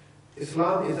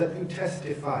 Islam is that you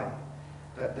testify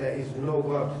that there is no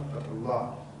God but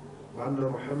Allah, wa anna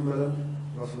Muhammadan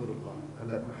Rasulullah, and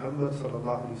that Muhammad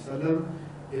sallallahu alaihi wasallam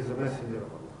is a messenger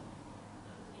of Allah.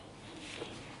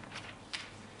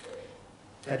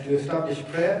 That you establish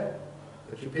prayer,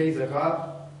 that you pay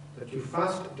zakat, that you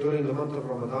fast during the month of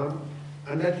Ramadan,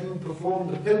 and that you perform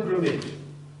the pilgrimage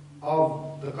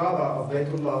of the Kaaba, of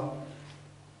Baytullah,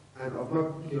 and of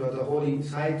the holy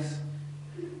sites,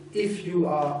 if you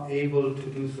are able to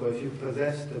do so, if you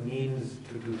possess the means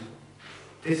to do so.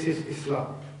 This is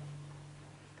Islam.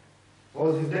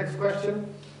 What was his next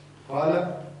question?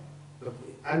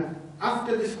 And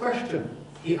after this question,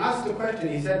 he asked the question,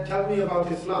 he said, tell me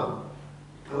about Islam.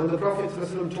 And when the Prophet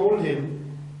ﷺ told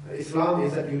him, Islam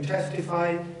is that you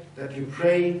testify, that you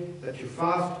pray, that you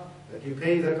fast, that you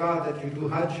pay zakat, that you do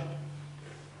hajj.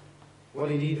 What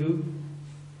did he do?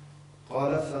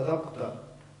 قَالَ صَدَقْتَ.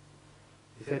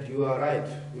 He said, you are right,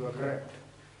 you are correct.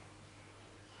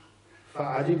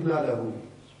 فَعَجِبْنَا لَهُ.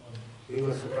 We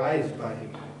were surprised by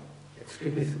him,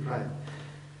 extremely surprised.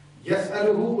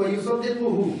 يَسْأَلُهُ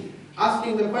وَيُصَدِّقُهُ,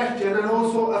 asking the question and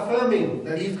also affirming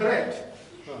that he's correct.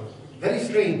 Very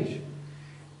strange.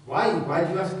 Why? Why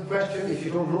do you ask the question if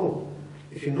you don't know?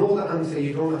 If you know the answer,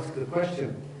 you don't ask the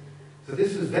question. So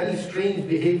this is very strange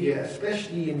behavior,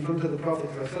 especially in front of the Prophet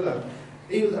ﷺ.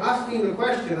 He was asking the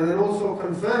question and then also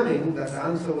confirming that the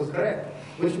answer was correct,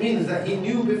 which means that he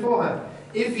knew beforehand.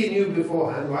 If he knew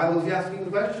beforehand, why was he asking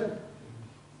the question?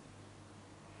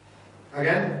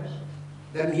 Again,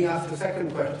 then he asked the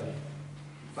second question.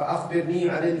 فَأَخْبِرْنِي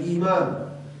عَنِ الْإِيمَانِ.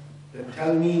 Then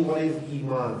tell me what is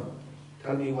Iman.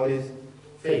 Tell me what is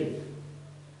faith.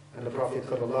 And the Prophet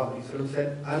ﷺ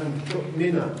said, أَن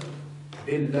تُؤْمِنَ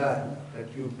بِاللَّهِ, that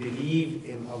you believe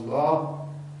in Allah,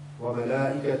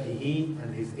 وَمَلَائِكَتِهِ,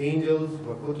 and His angels,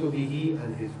 وَكُتُبِهِ,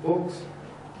 and His books,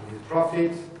 and His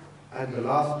prophets, and the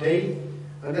last day,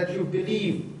 and that you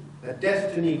believe that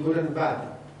destiny, good and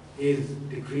bad, is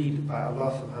decreed by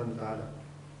Allah subhanahu wa ta'ala.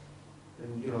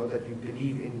 And you know that you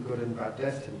believe in good and bad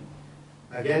destiny.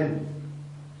 Again,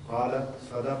 قَالَ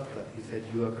صَدَقْتَ, he said,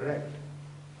 you are correct.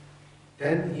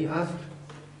 Then he asked,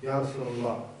 Ya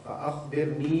Rasulullah,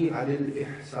 فَأَخْبِرْنِي عَنِ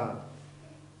الْإِحْسَانِ.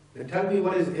 Then tell me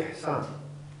what is ihsan.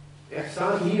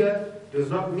 Ihsan here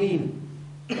does not mean,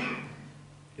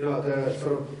 you know, the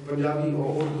sort of Punjabi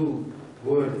or Urdu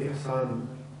word ihsan,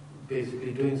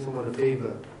 basically doing someone a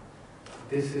favor.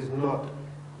 This is not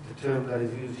the term that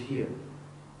is used here.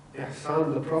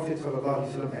 Ihsan, the Prophet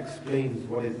ﷺ explains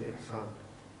what is ihsan.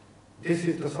 This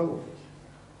is Tasawwuf.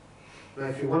 Now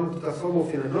if you want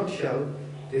Tasawwuf in a nutshell,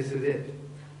 this is it.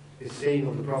 This saying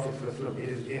of the Prophet ﷺ, it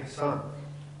is ihsan.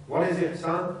 What is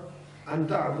ihsan? أَن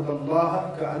تَعْبُدَ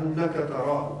اللَّهَ كَأَنَّكَ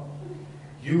تَرَاهُ.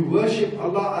 You worship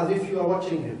Allah as if you are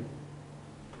watching Him.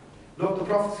 Not the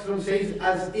Prophet ﷺ says,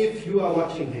 as if you are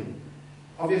watching Him.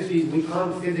 Obviously, we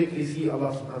can't physically see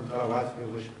Allah subhanahu wa ta'ala whilst we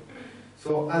worship Him.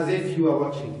 So, as if you are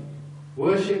watching Him.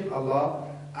 Worship Allah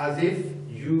as if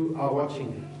you are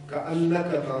watching Him.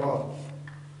 كَأَنَّكَ تَرَاهُ.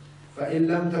 فَإِن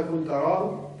لَمْ تَكُنْ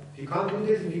تَرَاهُ. If you can't do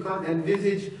this, if you can't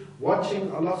envisage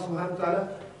watching Allah subhanahu wa ta'ala,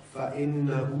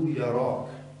 فَإِنَّهُ يَرَاكَ.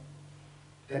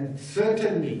 Then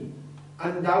certainly,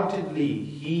 undoubtedly,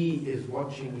 He is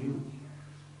watching you.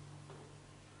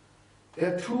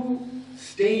 There are two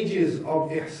stages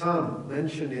of ihsan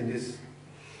mentioned in this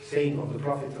saying of the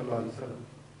Prophet ﷺ.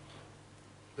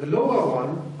 The lower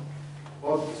one,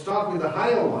 or start with the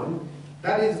higher one,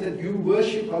 that is that you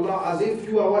worship Allah as if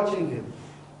you are watching Him.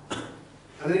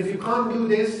 And then if you can't do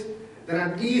this, then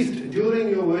at least during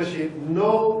your worship,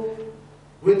 know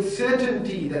with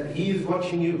certainty that He is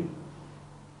watching you.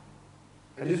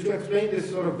 And just to explain this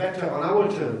sort of better on our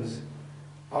terms,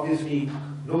 obviously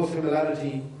no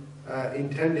similarity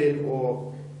intended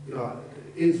or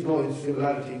is no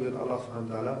similarity with Allah subhanahu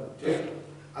wa ta'ala. Just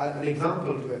an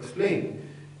example to explain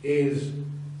is,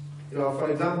 for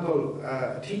example,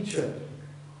 a teacher,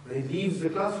 when he leaves the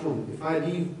classroom, if I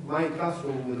leave my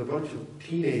classroom with a bunch of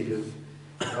teenagers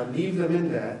and leave them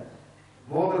in there,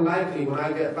 more than likely when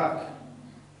I get back,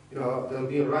 there'll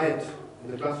be a riot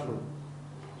in the classroom.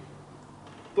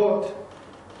 But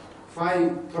if I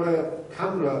put a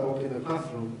camera up in the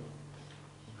classroom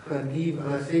and leave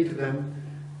and I say to them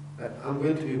that I'm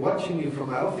going to be watching you from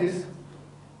my office,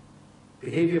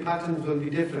 behavior patterns will be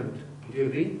different. Do you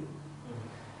agree?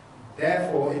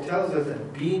 Therefore, it tells us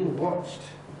that being watched,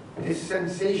 this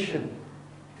sensation,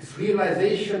 this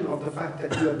realization of the fact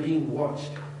that you are being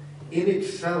watched, in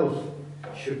itself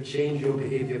should change your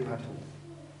behavior patterns.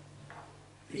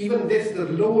 Even this, the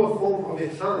lower form of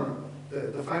ihsan,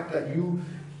 the fact that you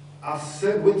are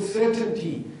with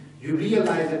certainty, you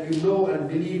realize that you know and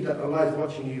believe that Allah is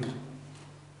watching you.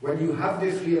 When you have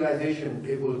this realization,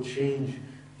 it will change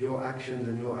your actions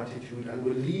and your attitude and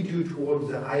will lead you towards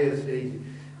the higher stage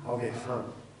of ihsan.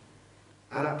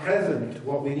 And at present,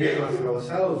 what we need to ask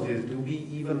ourselves is, do we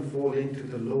even fall into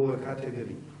the lower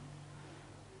category?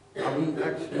 Are we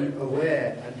actually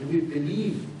aware and do we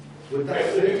believe with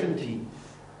that certainty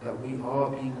that we are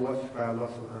being watched by Allah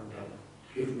subhanahu wa ta'ala?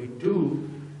 If we do,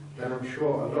 then I'm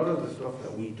sure a lot of the stuff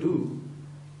that we do,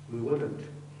 we wouldn't.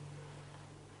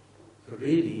 So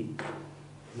really,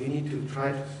 we need to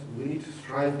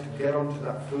strive to get onto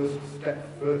that first step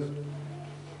first,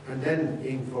 and then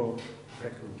aim for the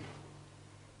second.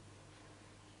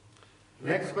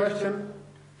 Next question,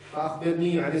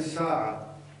 فَأَخْبِرْنِي عَنِ السَّاعَةِ.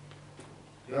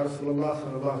 Ya Rasulullah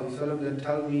sallallahu alayhi wa sallam, then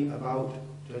tell me about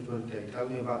Judgment Day. Tell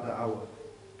me about the hour.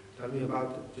 Tell me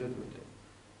about the Judgment Day.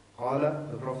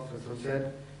 قال, the Prophet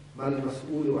said, مَا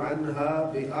الْمَسْئُولُ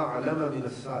عَنْهَا بِأَعْلَمَ مِنَ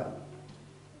السَّائِلِ.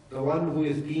 The one who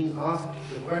is being asked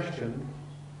the question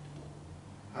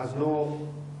does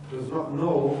not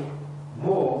know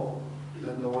more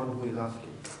than the one who is asking.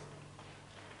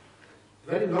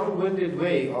 Very long-winded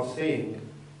way of saying,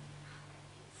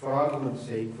 for argument's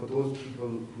sake, for those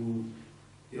people who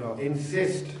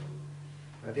insist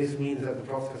that this means that the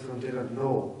Prophet ﷺ didn't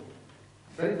know.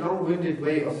 Very long-winded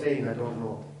way of saying, I don't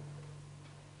know.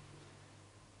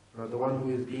 The one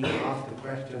who is being asked the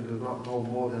question does not know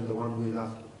more than the one who is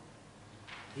asking.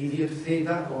 Easier to say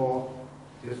that or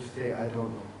just to say, I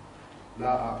don't know.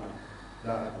 La a'lam,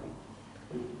 la a'lam.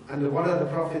 And one of the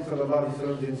Prophet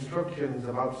ﷺ's instructions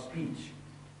about speech,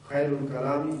 khairul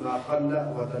kalami ma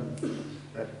qalla wa dal,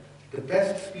 that the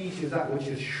best speech is that which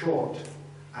is short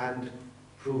and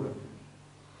proven.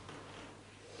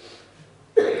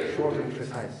 Short and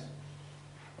precise.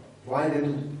 Why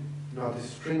then this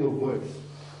string of words?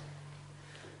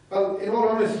 Well, in all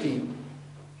honesty,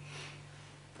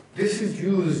 this is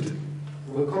used,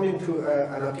 we're coming to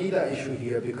an Aqeeda issue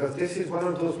here, because this is one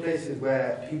of those places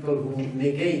where people who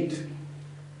negate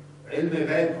ilm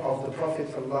ghaib of the Prophet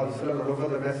ﷺ and of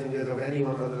other messengers of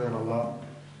anyone other than Allah,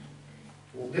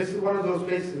 this is one of those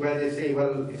places where they say,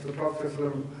 well, if the Prophet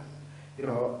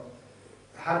ﷺ,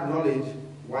 had knowledge,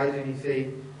 why did he say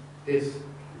this?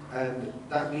 And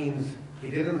that means he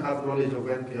didn't have knowledge of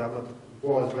when Qiyamah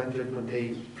was, when Judgment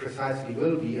Day precisely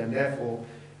will be, and therefore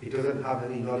he doesn't have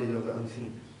any knowledge of the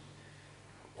unseen.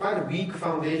 Quite weak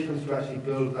foundations to actually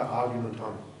build that argument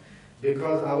on.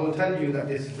 Because I will tell you that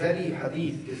this very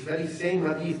hadith, this very same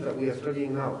hadith that we are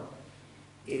studying now,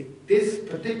 this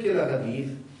particular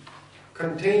hadith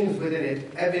contains within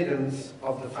it evidence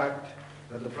of the fact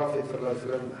that the Prophet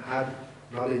ﷺ had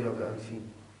knowledge of the unseen.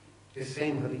 This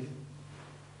same hadith.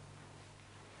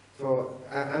 So,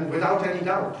 and without any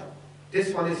doubt,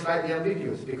 this one is slightly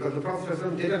ambiguous because the Prophet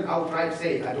ﷺ didn't outright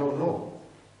say, I don't know.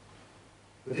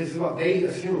 But this is what they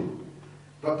assume.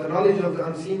 But the knowledge of the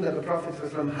unseen that the Prophet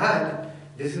ﷺ had,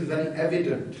 this is very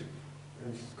evident.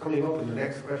 And it's coming up in the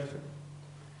next question.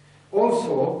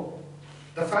 Also,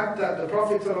 the fact that the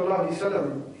Prophet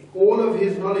ﷺ, all of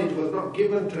his knowledge was not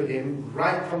given to him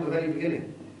right from the very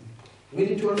beginning. We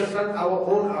need to understand our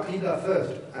own Aqeeda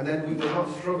first, and then we will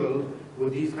not struggle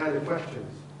with these kind of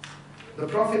questions. The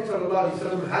Prophet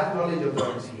ﷺ had knowledge of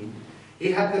the unseen.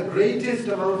 He had the greatest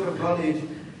amount of knowledge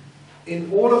in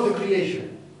all of the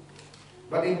creation.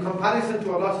 But in comparison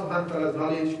to Allah subhanahu wa ta'ala's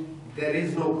knowledge, there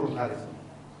is no comparison.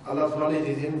 Allah's knowledge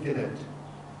is infinite.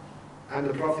 And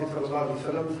the Prophet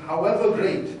ﷺ, however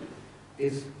great,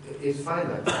 is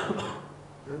finite.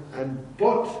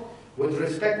 But with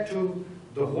respect to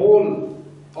the whole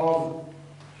of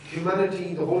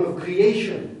humanity, the whole of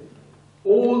creation,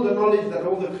 all the knowledge that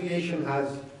all the creation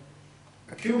has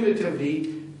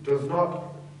accumulatively does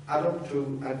not add up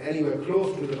to and anywhere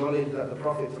close to the knowledge that the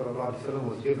Prophet ﷺ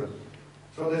was given.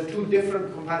 So there's two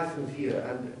different comparisons here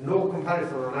and no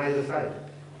comparison on either side.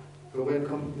 So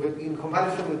in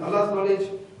comparison with Allah's knowledge,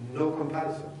 no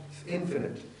comparison. It's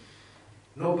infinite.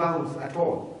 No bounds at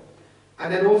all.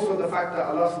 And then also the fact that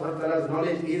Allah subhanahu wa ta'ala's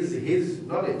knowledge is His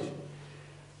knowledge.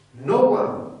 No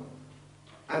one,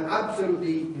 and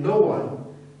absolutely no one,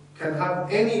 can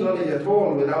have any knowledge at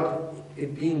all without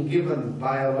it being given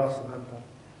by Allah subhanahu wa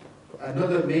ta'ala.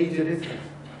 Another major difference.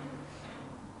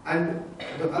 And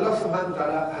Allah subhanahu wa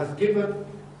ta'ala has given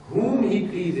whom He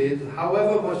pleases,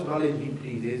 however much knowledge He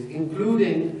pleases,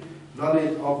 including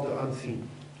knowledge of the unseen.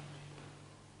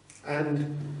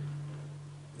 And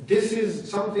this is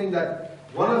something that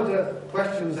one of the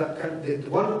questions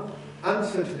one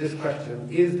answer to this question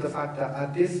is the fact that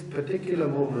at this particular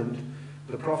moment,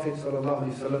 the Prophet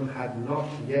ﷺ had not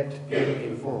yet been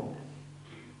informed,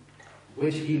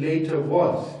 which he later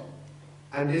was.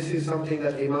 And this is something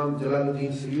that Imam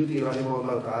Jalaluddin Suyuti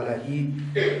rahimahullah ta'ala,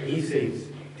 he says,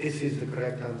 this is the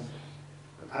correct answer.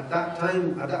 At that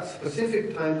time, at that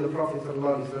specific time, the Prophet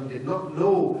ﷺ did not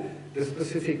know the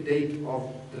specific date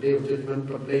of the Day of Judgment,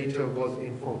 but later was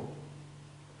informed.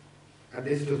 And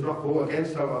this does not go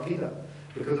against our Aqeeda,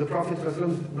 because the Prophet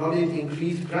ﷺ's knowledge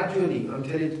increased gradually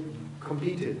until it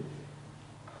completed.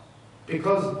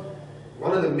 Because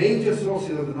one of the major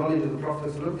sources of the knowledge of the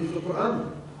Prophet ﷺ is the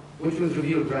Quran, which was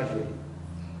revealed gradually.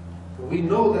 So we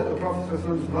know that the Prophet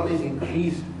ﷺ's knowledge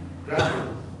increased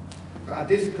gradually. But at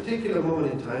this particular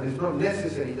moment in time, it's not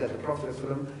necessary that the Prophet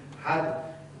ﷺ had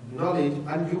knowledge,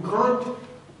 and you can't,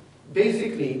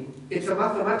 basically, it's a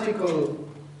mathematical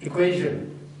equation.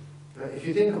 If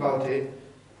you think about it,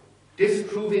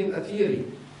 disproving a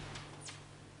theory,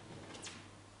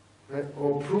 right,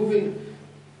 or proving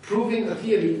a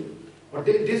theory, or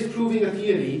disproving a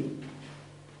theory,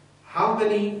 how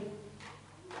many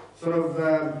sort of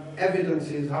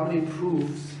evidences, how many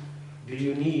proofs do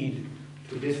you need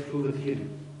to disprove a theory?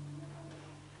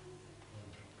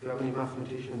 Do you have any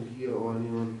mathematicians here or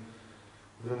anyone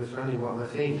who's understanding what I'm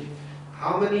saying?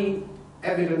 How many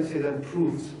evidences and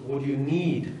proofs would you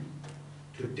need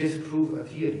to disprove a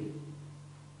theory?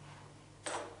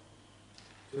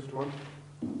 Just one.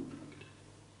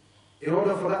 In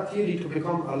order for that theory to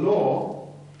become a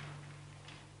law,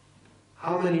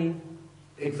 how many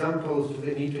examples do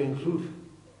they need to include?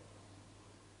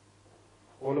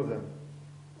 All of them.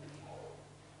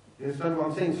 You understand what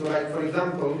I'm saying? So, like, for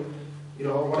example,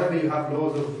 whatever you have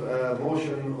laws of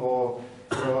motion or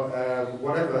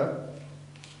whatever,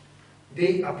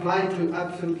 they apply to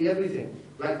absolutely everything.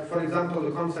 Like, for example,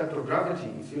 the concept of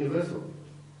gravity is universal.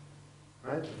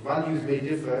 Right? Values may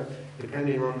differ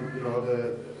depending on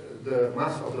the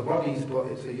mass of the bodies, but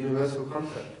it's a universal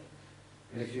concept.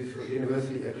 And it's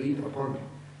universally agreed upon.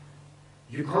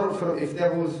 You can't if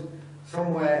there was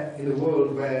somewhere in the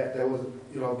world where there was,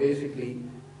 basically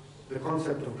the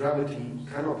concept of gravity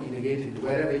cannot be negated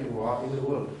wherever you are in the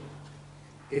world.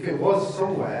 If it was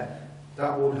somewhere,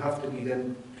 that would have to be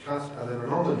then classed as an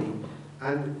anomaly,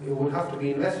 and it would have to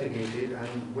be investigated,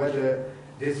 and whether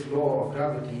this law of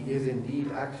gravity is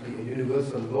indeed actually a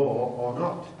universal law or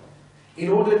not. In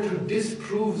order to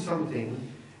disprove something,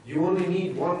 you only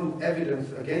need one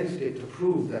evidence against it to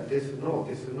prove that this is not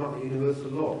a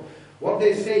universal law. What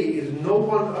they say is no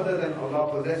one other than Allah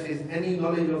possesses any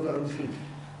knowledge of the unseen.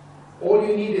 All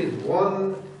you need is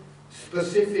one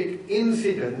specific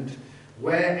incident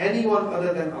where anyone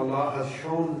other than Allah has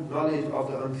shown knowledge of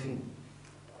the unseen.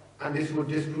 And this would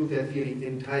disprove their theory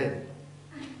entirely.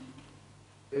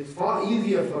 It's far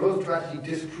easier for us to actually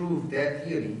disprove their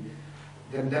theory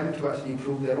than them to actually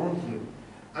prove their own theory.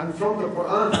 And from the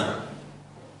Quran,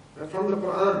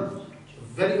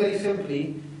 very, very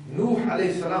simply, Nuh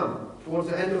alayhi salam, towards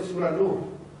the end of Surah Nuh,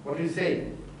 what did he say?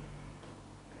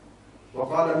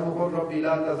 وَقَالَ نُوحٌ رَبِّ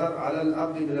لَا تَذَرْ عَلَى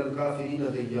الْأَرْضِ مِنَ الْكَافِرِينَ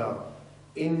دَيَّارًا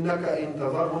إِنَّكَ إِن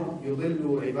تَذَرْهُمْ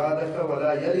يُضِلُّوا عِبَادَكَ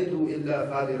وَلَا يَلِدُوا إِلَّا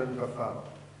فَاجِرًا كَفَّارًا.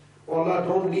 Oh Allah,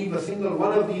 don't leave a single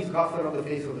one of these kafir on the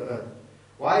face of the earth.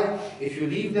 Why? If you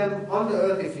leave them on the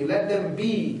earth, if you let them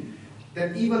be,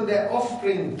 then even their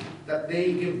offspring that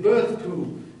they give birth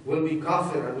to will be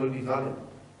kafir and will be zalim.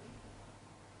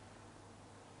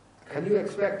 Can you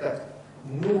expect that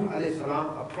Nuh alayhi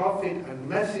salam, a prophet and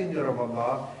messenger of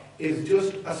Allah, is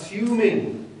just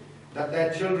assuming that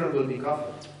their children will be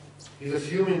kafir? He's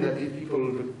assuming that these people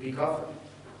will be kafir.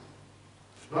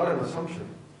 It's not an assumption.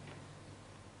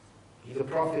 He's a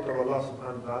prophet of Allah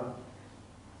subhanahu wa ta'ala.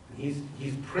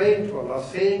 He's praying to Allah,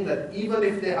 saying that even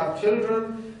if they have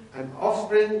children and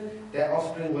offspring, their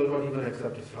offspring will not even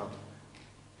accept Islam.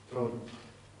 So,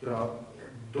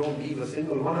 don't leave a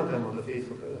single one of them on the face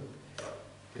of the earth.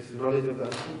 This is knowledge of the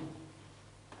unseen.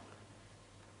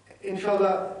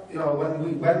 Inshallah,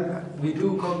 when we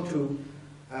do come to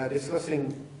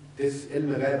discussing this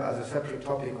ilm al-ghaib as a separate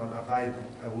topic on Aqeeda,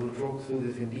 I will talk through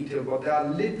this in detail, but there are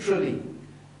literally,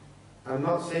 I'm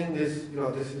not saying this,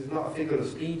 this is not a figure of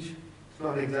speech, it's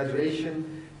not an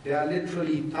exaggeration, there are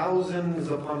literally thousands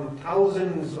upon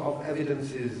thousands of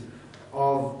evidences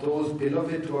of those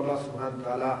beloved to Allah subhanahu wa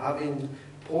ta'ala having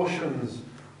portions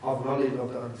of knowledge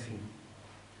of the unseen.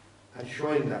 And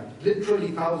showing that.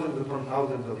 Literally thousands upon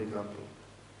thousands of examples.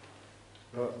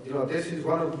 This is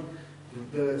one of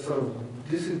the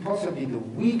this is possibly the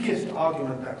weakest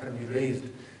argument that can be raised,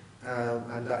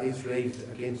 and that is raised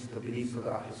against the beliefs of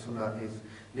the Ahl Sunnah, is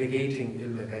negating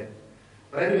ilm al-ghaib.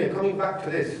 But anyway, coming back to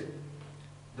this,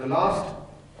 the last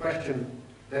question,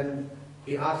 then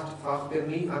he asked,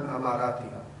 فَأَخْبِرْنِي عَنْ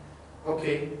أَمَارَاتِهَا.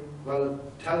 Okay, well,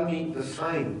 tell me the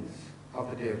signs of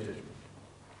the Day of Judgment.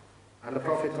 And the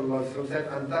Prophet ﷺ said,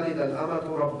 أَنْ تَلِدَ الْأَمَةُ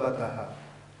رَبَّتَهَا,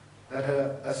 that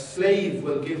a slave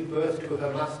will give birth to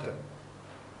her master.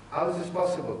 How is this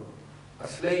possible? A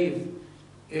slave,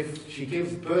 if she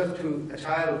gives birth to a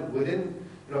child within,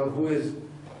 who is,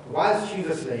 whilst she's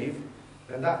a slave,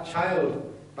 then that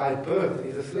child by birth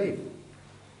is a slave.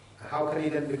 How can he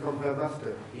then become her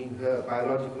master, being her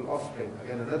biological offspring?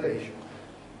 Again, another issue.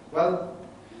 Well,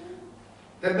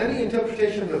 there are many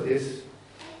interpretations of this,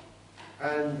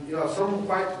 and some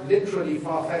quite literally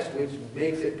far-fetched, which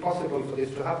makes it possible for this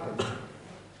to happen.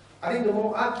 I think the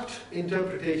more apt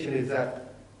interpretation is that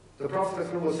the Prophet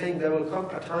ﷺ was saying there will come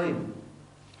a time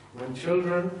when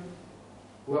children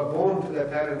who are born to their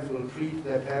parents will treat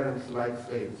their parents like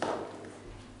slaves.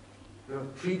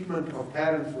 Treatment of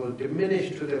parents will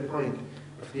diminish to the point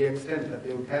of the extent that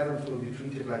their parents will be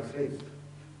treated like slaves.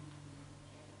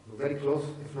 We're very close,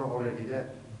 if not already there.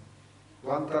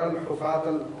 وَأَنْتَرَ الْحُفَاةَ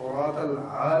الْعُرَاةَ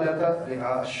الْعَالَةَ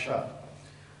رِعَاءَ الشَّاةِ.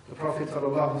 The Prophet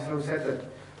ﷺ said that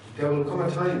there will come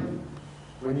a time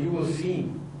when you will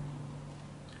see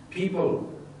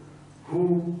people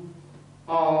who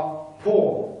are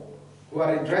poor, who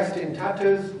are dressed in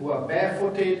tatters, who are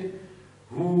barefooted,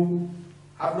 who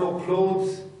have no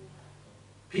clothes,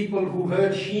 people who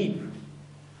herd sheep,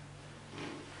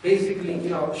 basically,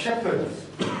 shepherds,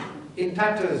 in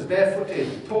tatters,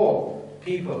 barefooted, poor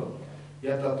people,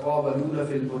 يَتَطَاوَلُونَ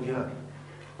فِي الْبُنْيَانِ.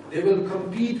 They will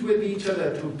compete with each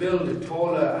other to build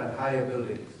taller and higher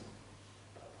buildings.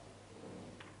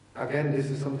 Again, this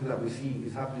is something that we see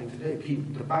is happening today.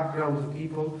 The backgrounds of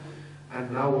people,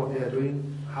 and now what they are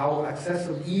doing, how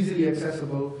accessible, easily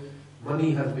accessible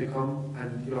money has become,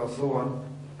 and so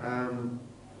on.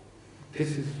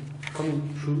 This is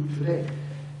coming true today.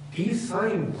 These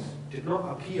signs did not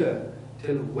appear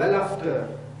till well after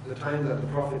the time that the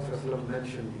Prophet ﷺ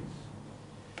mentioned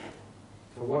these.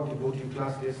 So what would you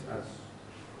class this as?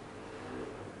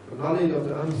 The knowledge of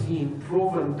the unseen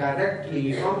proven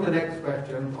directly from the next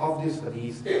question of this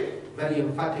hadith, very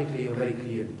emphatically and very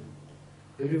clearly.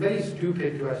 It would be very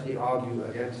stupid to actually argue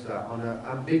against that on an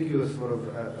ambiguous sort of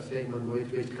a statement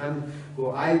which can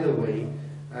go either way,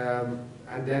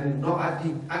 and then not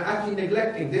actually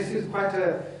neglecting. This is quite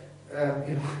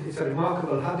it's a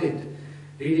remarkable habit,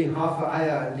 reading half an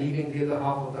ayah and leaving the other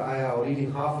half of the ayah, or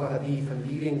reading half a hadith and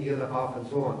leaving the other half, and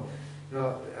so on.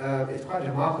 It's quite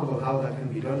remarkable how that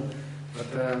can be done. But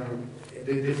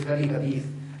this very hadith,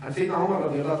 and Sayyidina Umar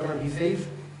radiallahu anhu, he says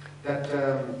that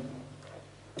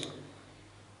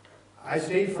I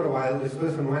stayed for a while. This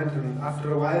person went, and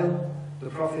after a while, the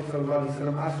Prophet sallallahu alaihi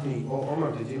wasallam asked me, "Oh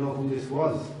Umar, did you know who this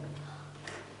was?"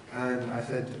 And I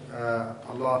said,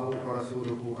 Allahu wa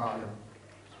Rasuluhu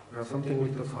a'lam. Something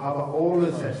which the Sahaba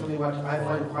always said, something which I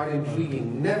find quite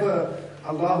intriguing. Never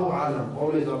Allahu a'lam,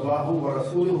 always Allahu wa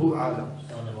Rasuluhu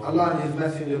a'lam. Allah and His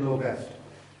Messenger know best.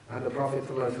 And the Prophet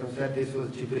ﷺ said this was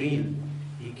Jibreel.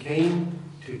 He came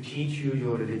to teach you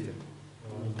your religion.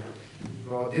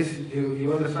 So this,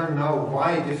 you understand now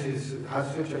why this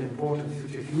has such an importance,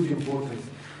 such a huge importance,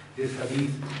 this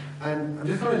hadith. And I'm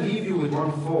just going to leave you with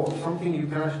one thought, something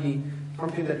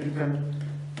that you can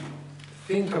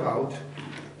think about.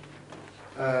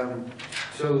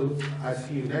 So I'll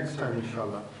see you next time,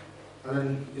 inshallah. And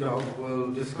then,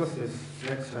 we'll discuss this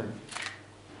next time.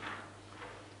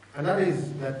 And that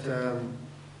is that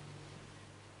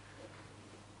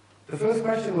the first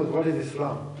question was, what is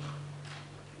Islam?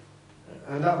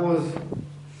 And that was,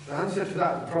 the answer to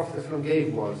that the Prophet ﷺ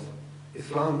gave was,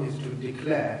 Islam is to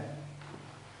declare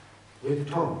with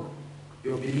tongue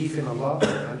your belief in Allah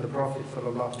and the Prophet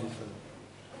sallallahu alaihi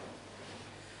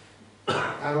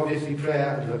wasallam, and obviously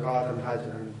prayer and zakat and hajj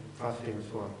and fasting and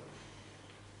so on.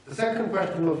 The second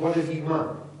question was, what is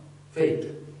Iman? Faith.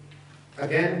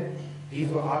 Again, these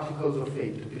were articles of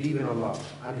faith, to believe in Allah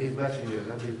and His messengers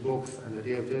and His books and the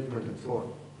Day of Judgment and so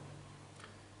on.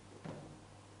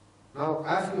 Now,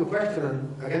 ask you a question,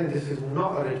 and again, this is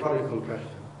not a rhetorical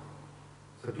question,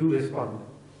 so do respond.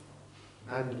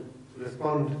 And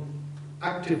respond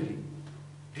actively.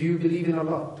 Do you believe in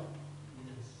Allah?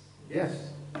 Yes.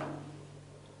 Yes.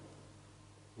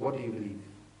 What do you believe?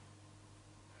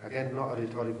 Again, not a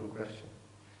rhetorical question.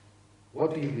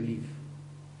 What do you believe?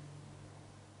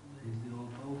 Is He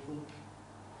all-powerful?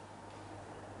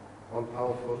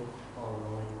 All-powerful.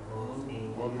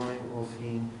 All-knowing. All-knowing,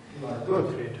 all-seeing.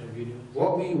 Good.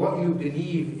 What you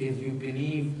believe is you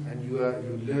believe and you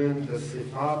learn the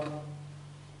sifat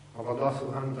of Allah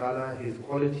subhanahu wa ta'ala, His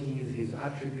qualities, His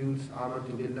attributes.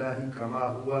 Amantu billahi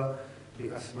kama huwa bi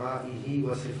asma'ihi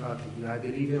wa sifatihi. I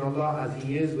believe in Allah as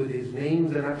He is with His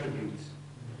names and attributes.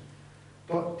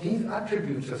 But these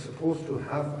attributes are supposed to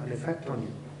have an effect on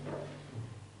you.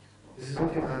 This is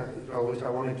something which I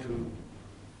wanted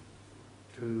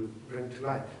to bring to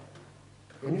light.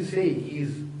 When you say He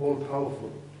is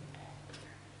all-powerful,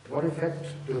 what effect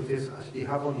does this actually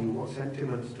have on you? What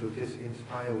sentiments does this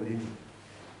inspire within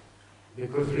you?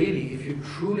 Because really, if you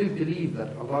truly believe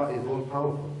that Allah is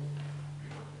all-powerful,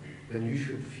 then you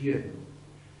should fear Him.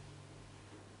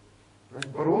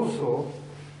 Right? But also,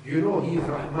 He is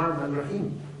Rahman and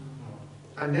Rahim.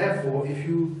 And therefore, if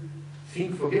you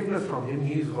seek forgiveness from Him,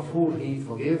 He is Ghafoor, He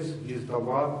forgives, He is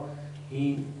Tawwab,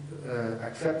 He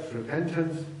accepts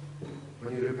repentance.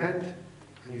 When you repent,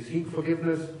 and you seek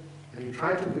forgiveness, and you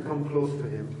try to become close to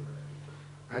Him,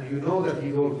 and you know that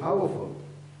He's all-powerful,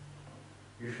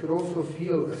 you should also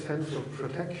feel a sense of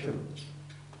protection.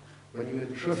 When you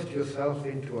entrust yourself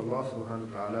into Allah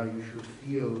subhanahu wa ta'ala, you should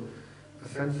feel a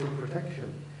sense of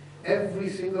protection. Every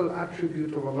single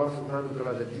attribute of Allah subhanahu wa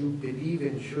ta'ala that you believe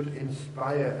in should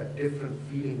inspire a different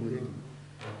feeling within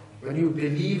you. When you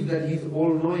believe that He's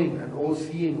all-knowing and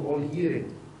all-seeing,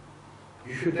 all-hearing,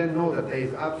 you should then know that there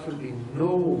is absolutely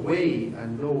no way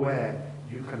and nowhere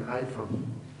you can hide from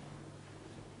him.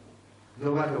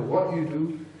 No matter what you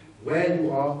do, where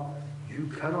you are, you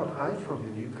cannot hide from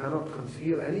him. You cannot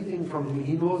conceal anything from him.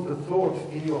 He knows the thoughts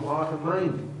in your heart and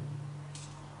mind.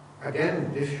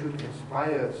 Again, this should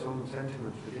inspire some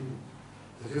sentiments within you.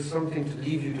 This is something to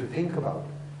leave you to think about.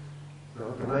 Now,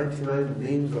 the 99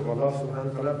 names of Allah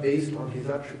subhanahu wa ta'ala based on His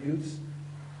attributes,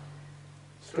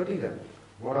 study them.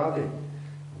 What are they?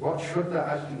 What should that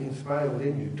actually inspire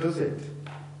within you? Does it?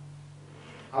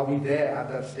 Are we there at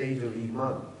that stage of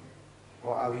Iman?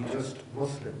 Or are we just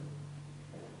Muslim?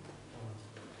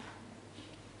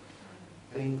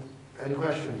 Any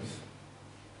questions?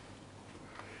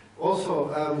 Also,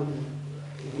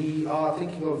 we are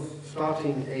thinking of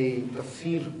starting a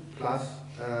tafsir class,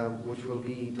 which will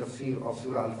be tafsir of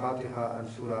Surah Al-Fatiha and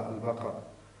Surah Al-Baqarah.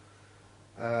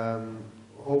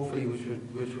 Hopefully,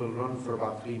 which will run for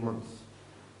about 3 months,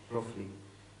 roughly.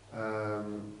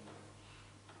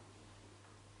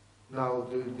 Now,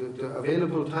 the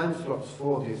available time slots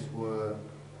for this were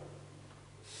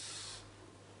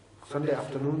Sunday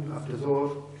afternoon after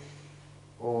Zohar,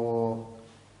 or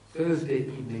Thursday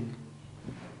evening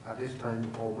at this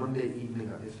time, or Monday evening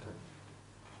at this time.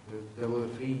 There were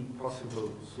 3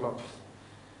 possible slots.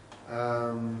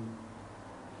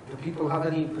 Do people have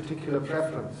any particular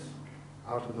preference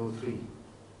out of those 3?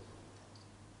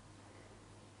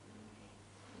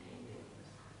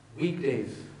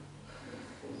 Weekdays?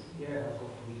 Yeah, I'll go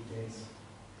for weekdays.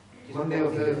 Monday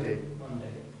or Thursday?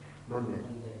 Monday. Monday.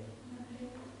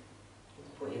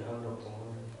 Just put your hand up on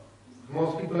Monday.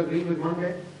 Most people agree with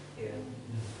Monday? Yeah.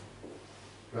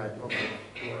 Right, okay.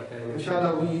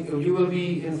 Inshallah, you will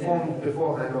be informed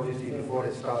beforehand, obviously, before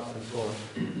it starts and so on.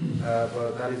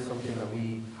 But that is something that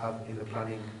we have in the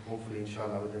planning, hopefully,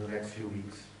 inshallah, within the next few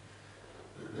weeks.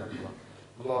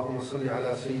 اللهم صل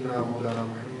على سيدنا مولانا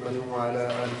محمد وعلى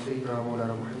آل سيدنا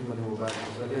مولانا محمد وبارك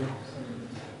وسلم.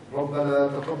 ربنا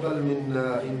تقبل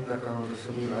منا إنك أنت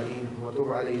السميع العليم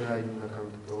وتب علينا إنك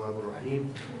أنت التواب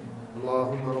الرحيم.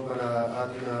 اللهم ربنا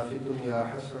آتنا في الدنيا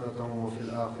حسنة وفي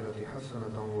الآخرة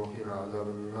حسنة وقنا عذاب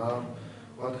النار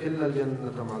وادخلنا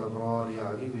الجنة مع الأبرار يا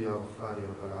عزيز يا غفار يا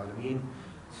رب العالمين.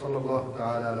 صلى الله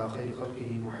تعالى على خير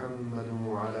خلقه محمد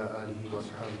وعلى آله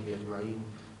وأصحابه أجمعين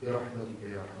برحمتك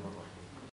يا أرحم الراحمين.